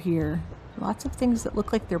arrow here. Lots of things that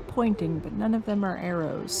look like they're pointing, but none of them are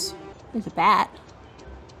arrows. There's a bat.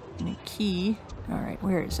 And a key. Alright,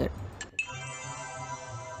 where is it?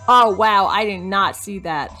 Oh, wow, I did not see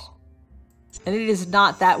that. And it is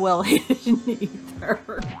not that well hidden either.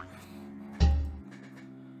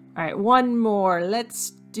 Alright, one more.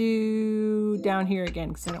 Let's do down here again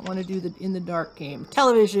because I don't want to do the in the dark game.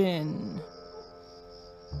 Television.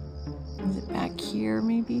 Is it back here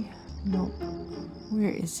maybe? Nope. Where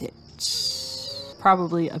is it?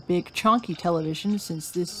 Probably a big chunky television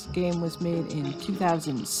since this game was made in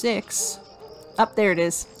 2006. Up there it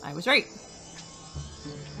is. I was right.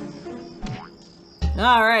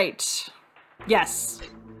 All right. Yes.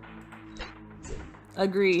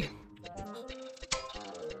 Agree.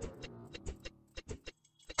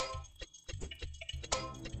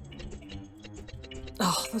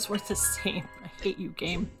 Oh, those were the same. I hate you,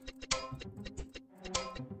 game.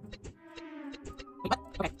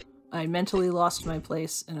 Okay. I mentally lost my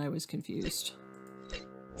place and I was confused.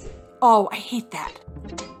 Oh, I hate that.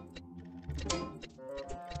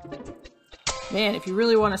 Man, if you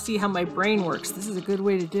really want to see how my brain works, this is a good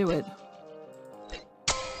way to do it.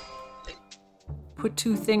 Put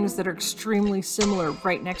two things that are extremely similar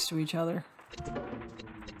right next to each other. Come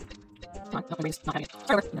on, no, my brain's not having it.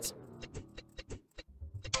 Sorry, yes.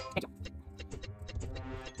 Thank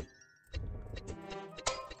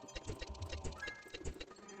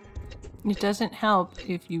you. It doesn't help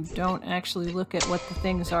if you don't actually look at what the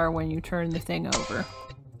things are when you turn the thing over.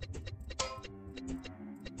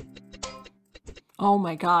 Oh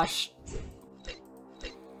my gosh.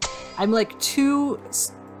 I'm like 2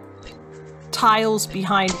 tiles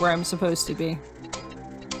behind where I'm supposed to be.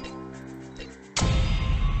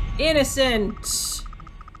 Innocent!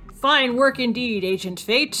 Fine work indeed, Agent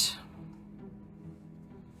Fate.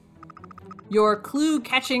 Your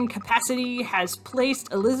clue-catching capacity has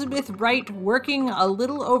placed Elizabeth Wright working a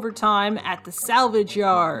little overtime at the salvage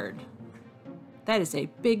yard. That is a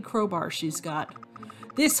big crowbar she's got.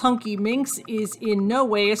 This hunky minx is in no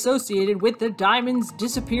way associated with the diamond's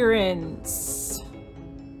disappearance.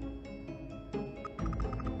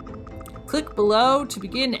 Click below to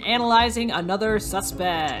begin analyzing another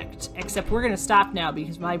suspect. Except we're gonna stop now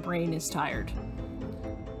because my brain is tired.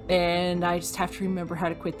 And I just have to remember how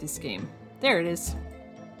to quit this game. There it is.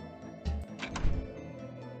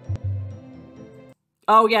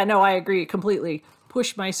 Oh yeah, no, I agree completely.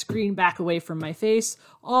 Push my screen back away from my face.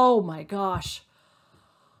 Oh my gosh.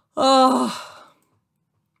 Oh,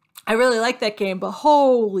 I really like that game, but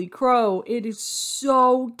holy crow, it is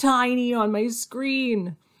so tiny on my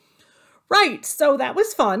screen. Right, so that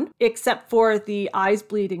was fun, except for the eyes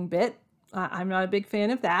bleeding bit. I'm not a big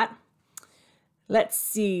fan of that. Let's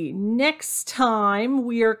see, next time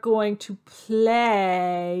we are going to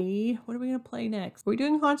play... What are we going to play next? Are we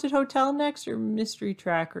doing Haunted Hotel next or Mystery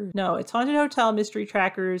Tracker? No, it's Haunted Hotel, Mystery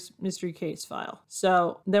Trackers, Mystery Case File.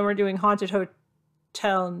 So then we're doing Haunted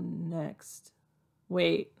Hotel next.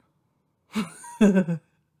 Wait. I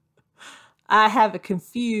have it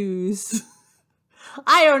confused.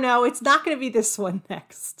 I don't know. It's not going to be this one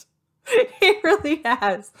next. It really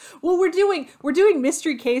has. Well, we're doing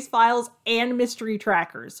Mystery Case Files and Mystery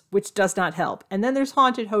Trackers, which does not help. And then there's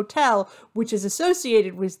Haunted Hotel, which is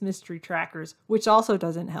associated with Mystery Trackers, which also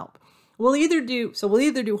doesn't help. We'll either do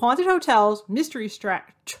Haunted Hotels,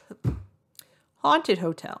 Haunted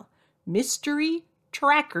Hotel, Mystery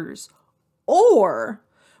Trackers, or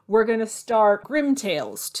we're going to start Grim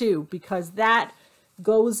Tales too, because that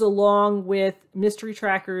goes along with Mystery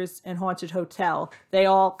Trackers and Haunted Hotel. They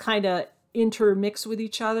all kind of intermix with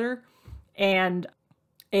each other, and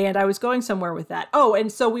I was going somewhere with that. Oh,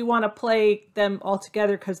 and so we want to play them all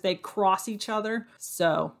together because they cross each other.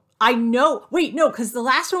 So I know, wait, no, because the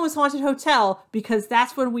last one was Haunted Hotel, because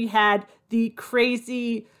that's when we had the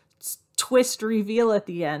crazy twist reveal at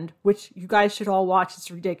the end, which you guys should all watch. It's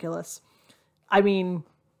ridiculous. I mean,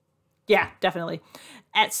 yeah, definitely.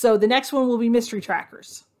 And so the next one will be Mystery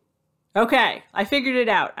Trackers. Okay, I figured it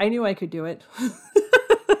out. I knew I could do it.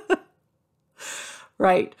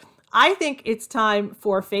 Right. I think it's time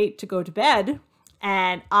for Fate to go to bed,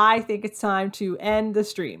 and I think it's time to end the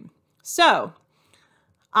stream. So,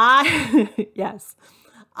 yes,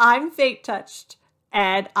 I'm Fate Touched,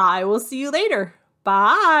 and I will see you later.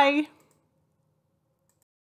 Bye.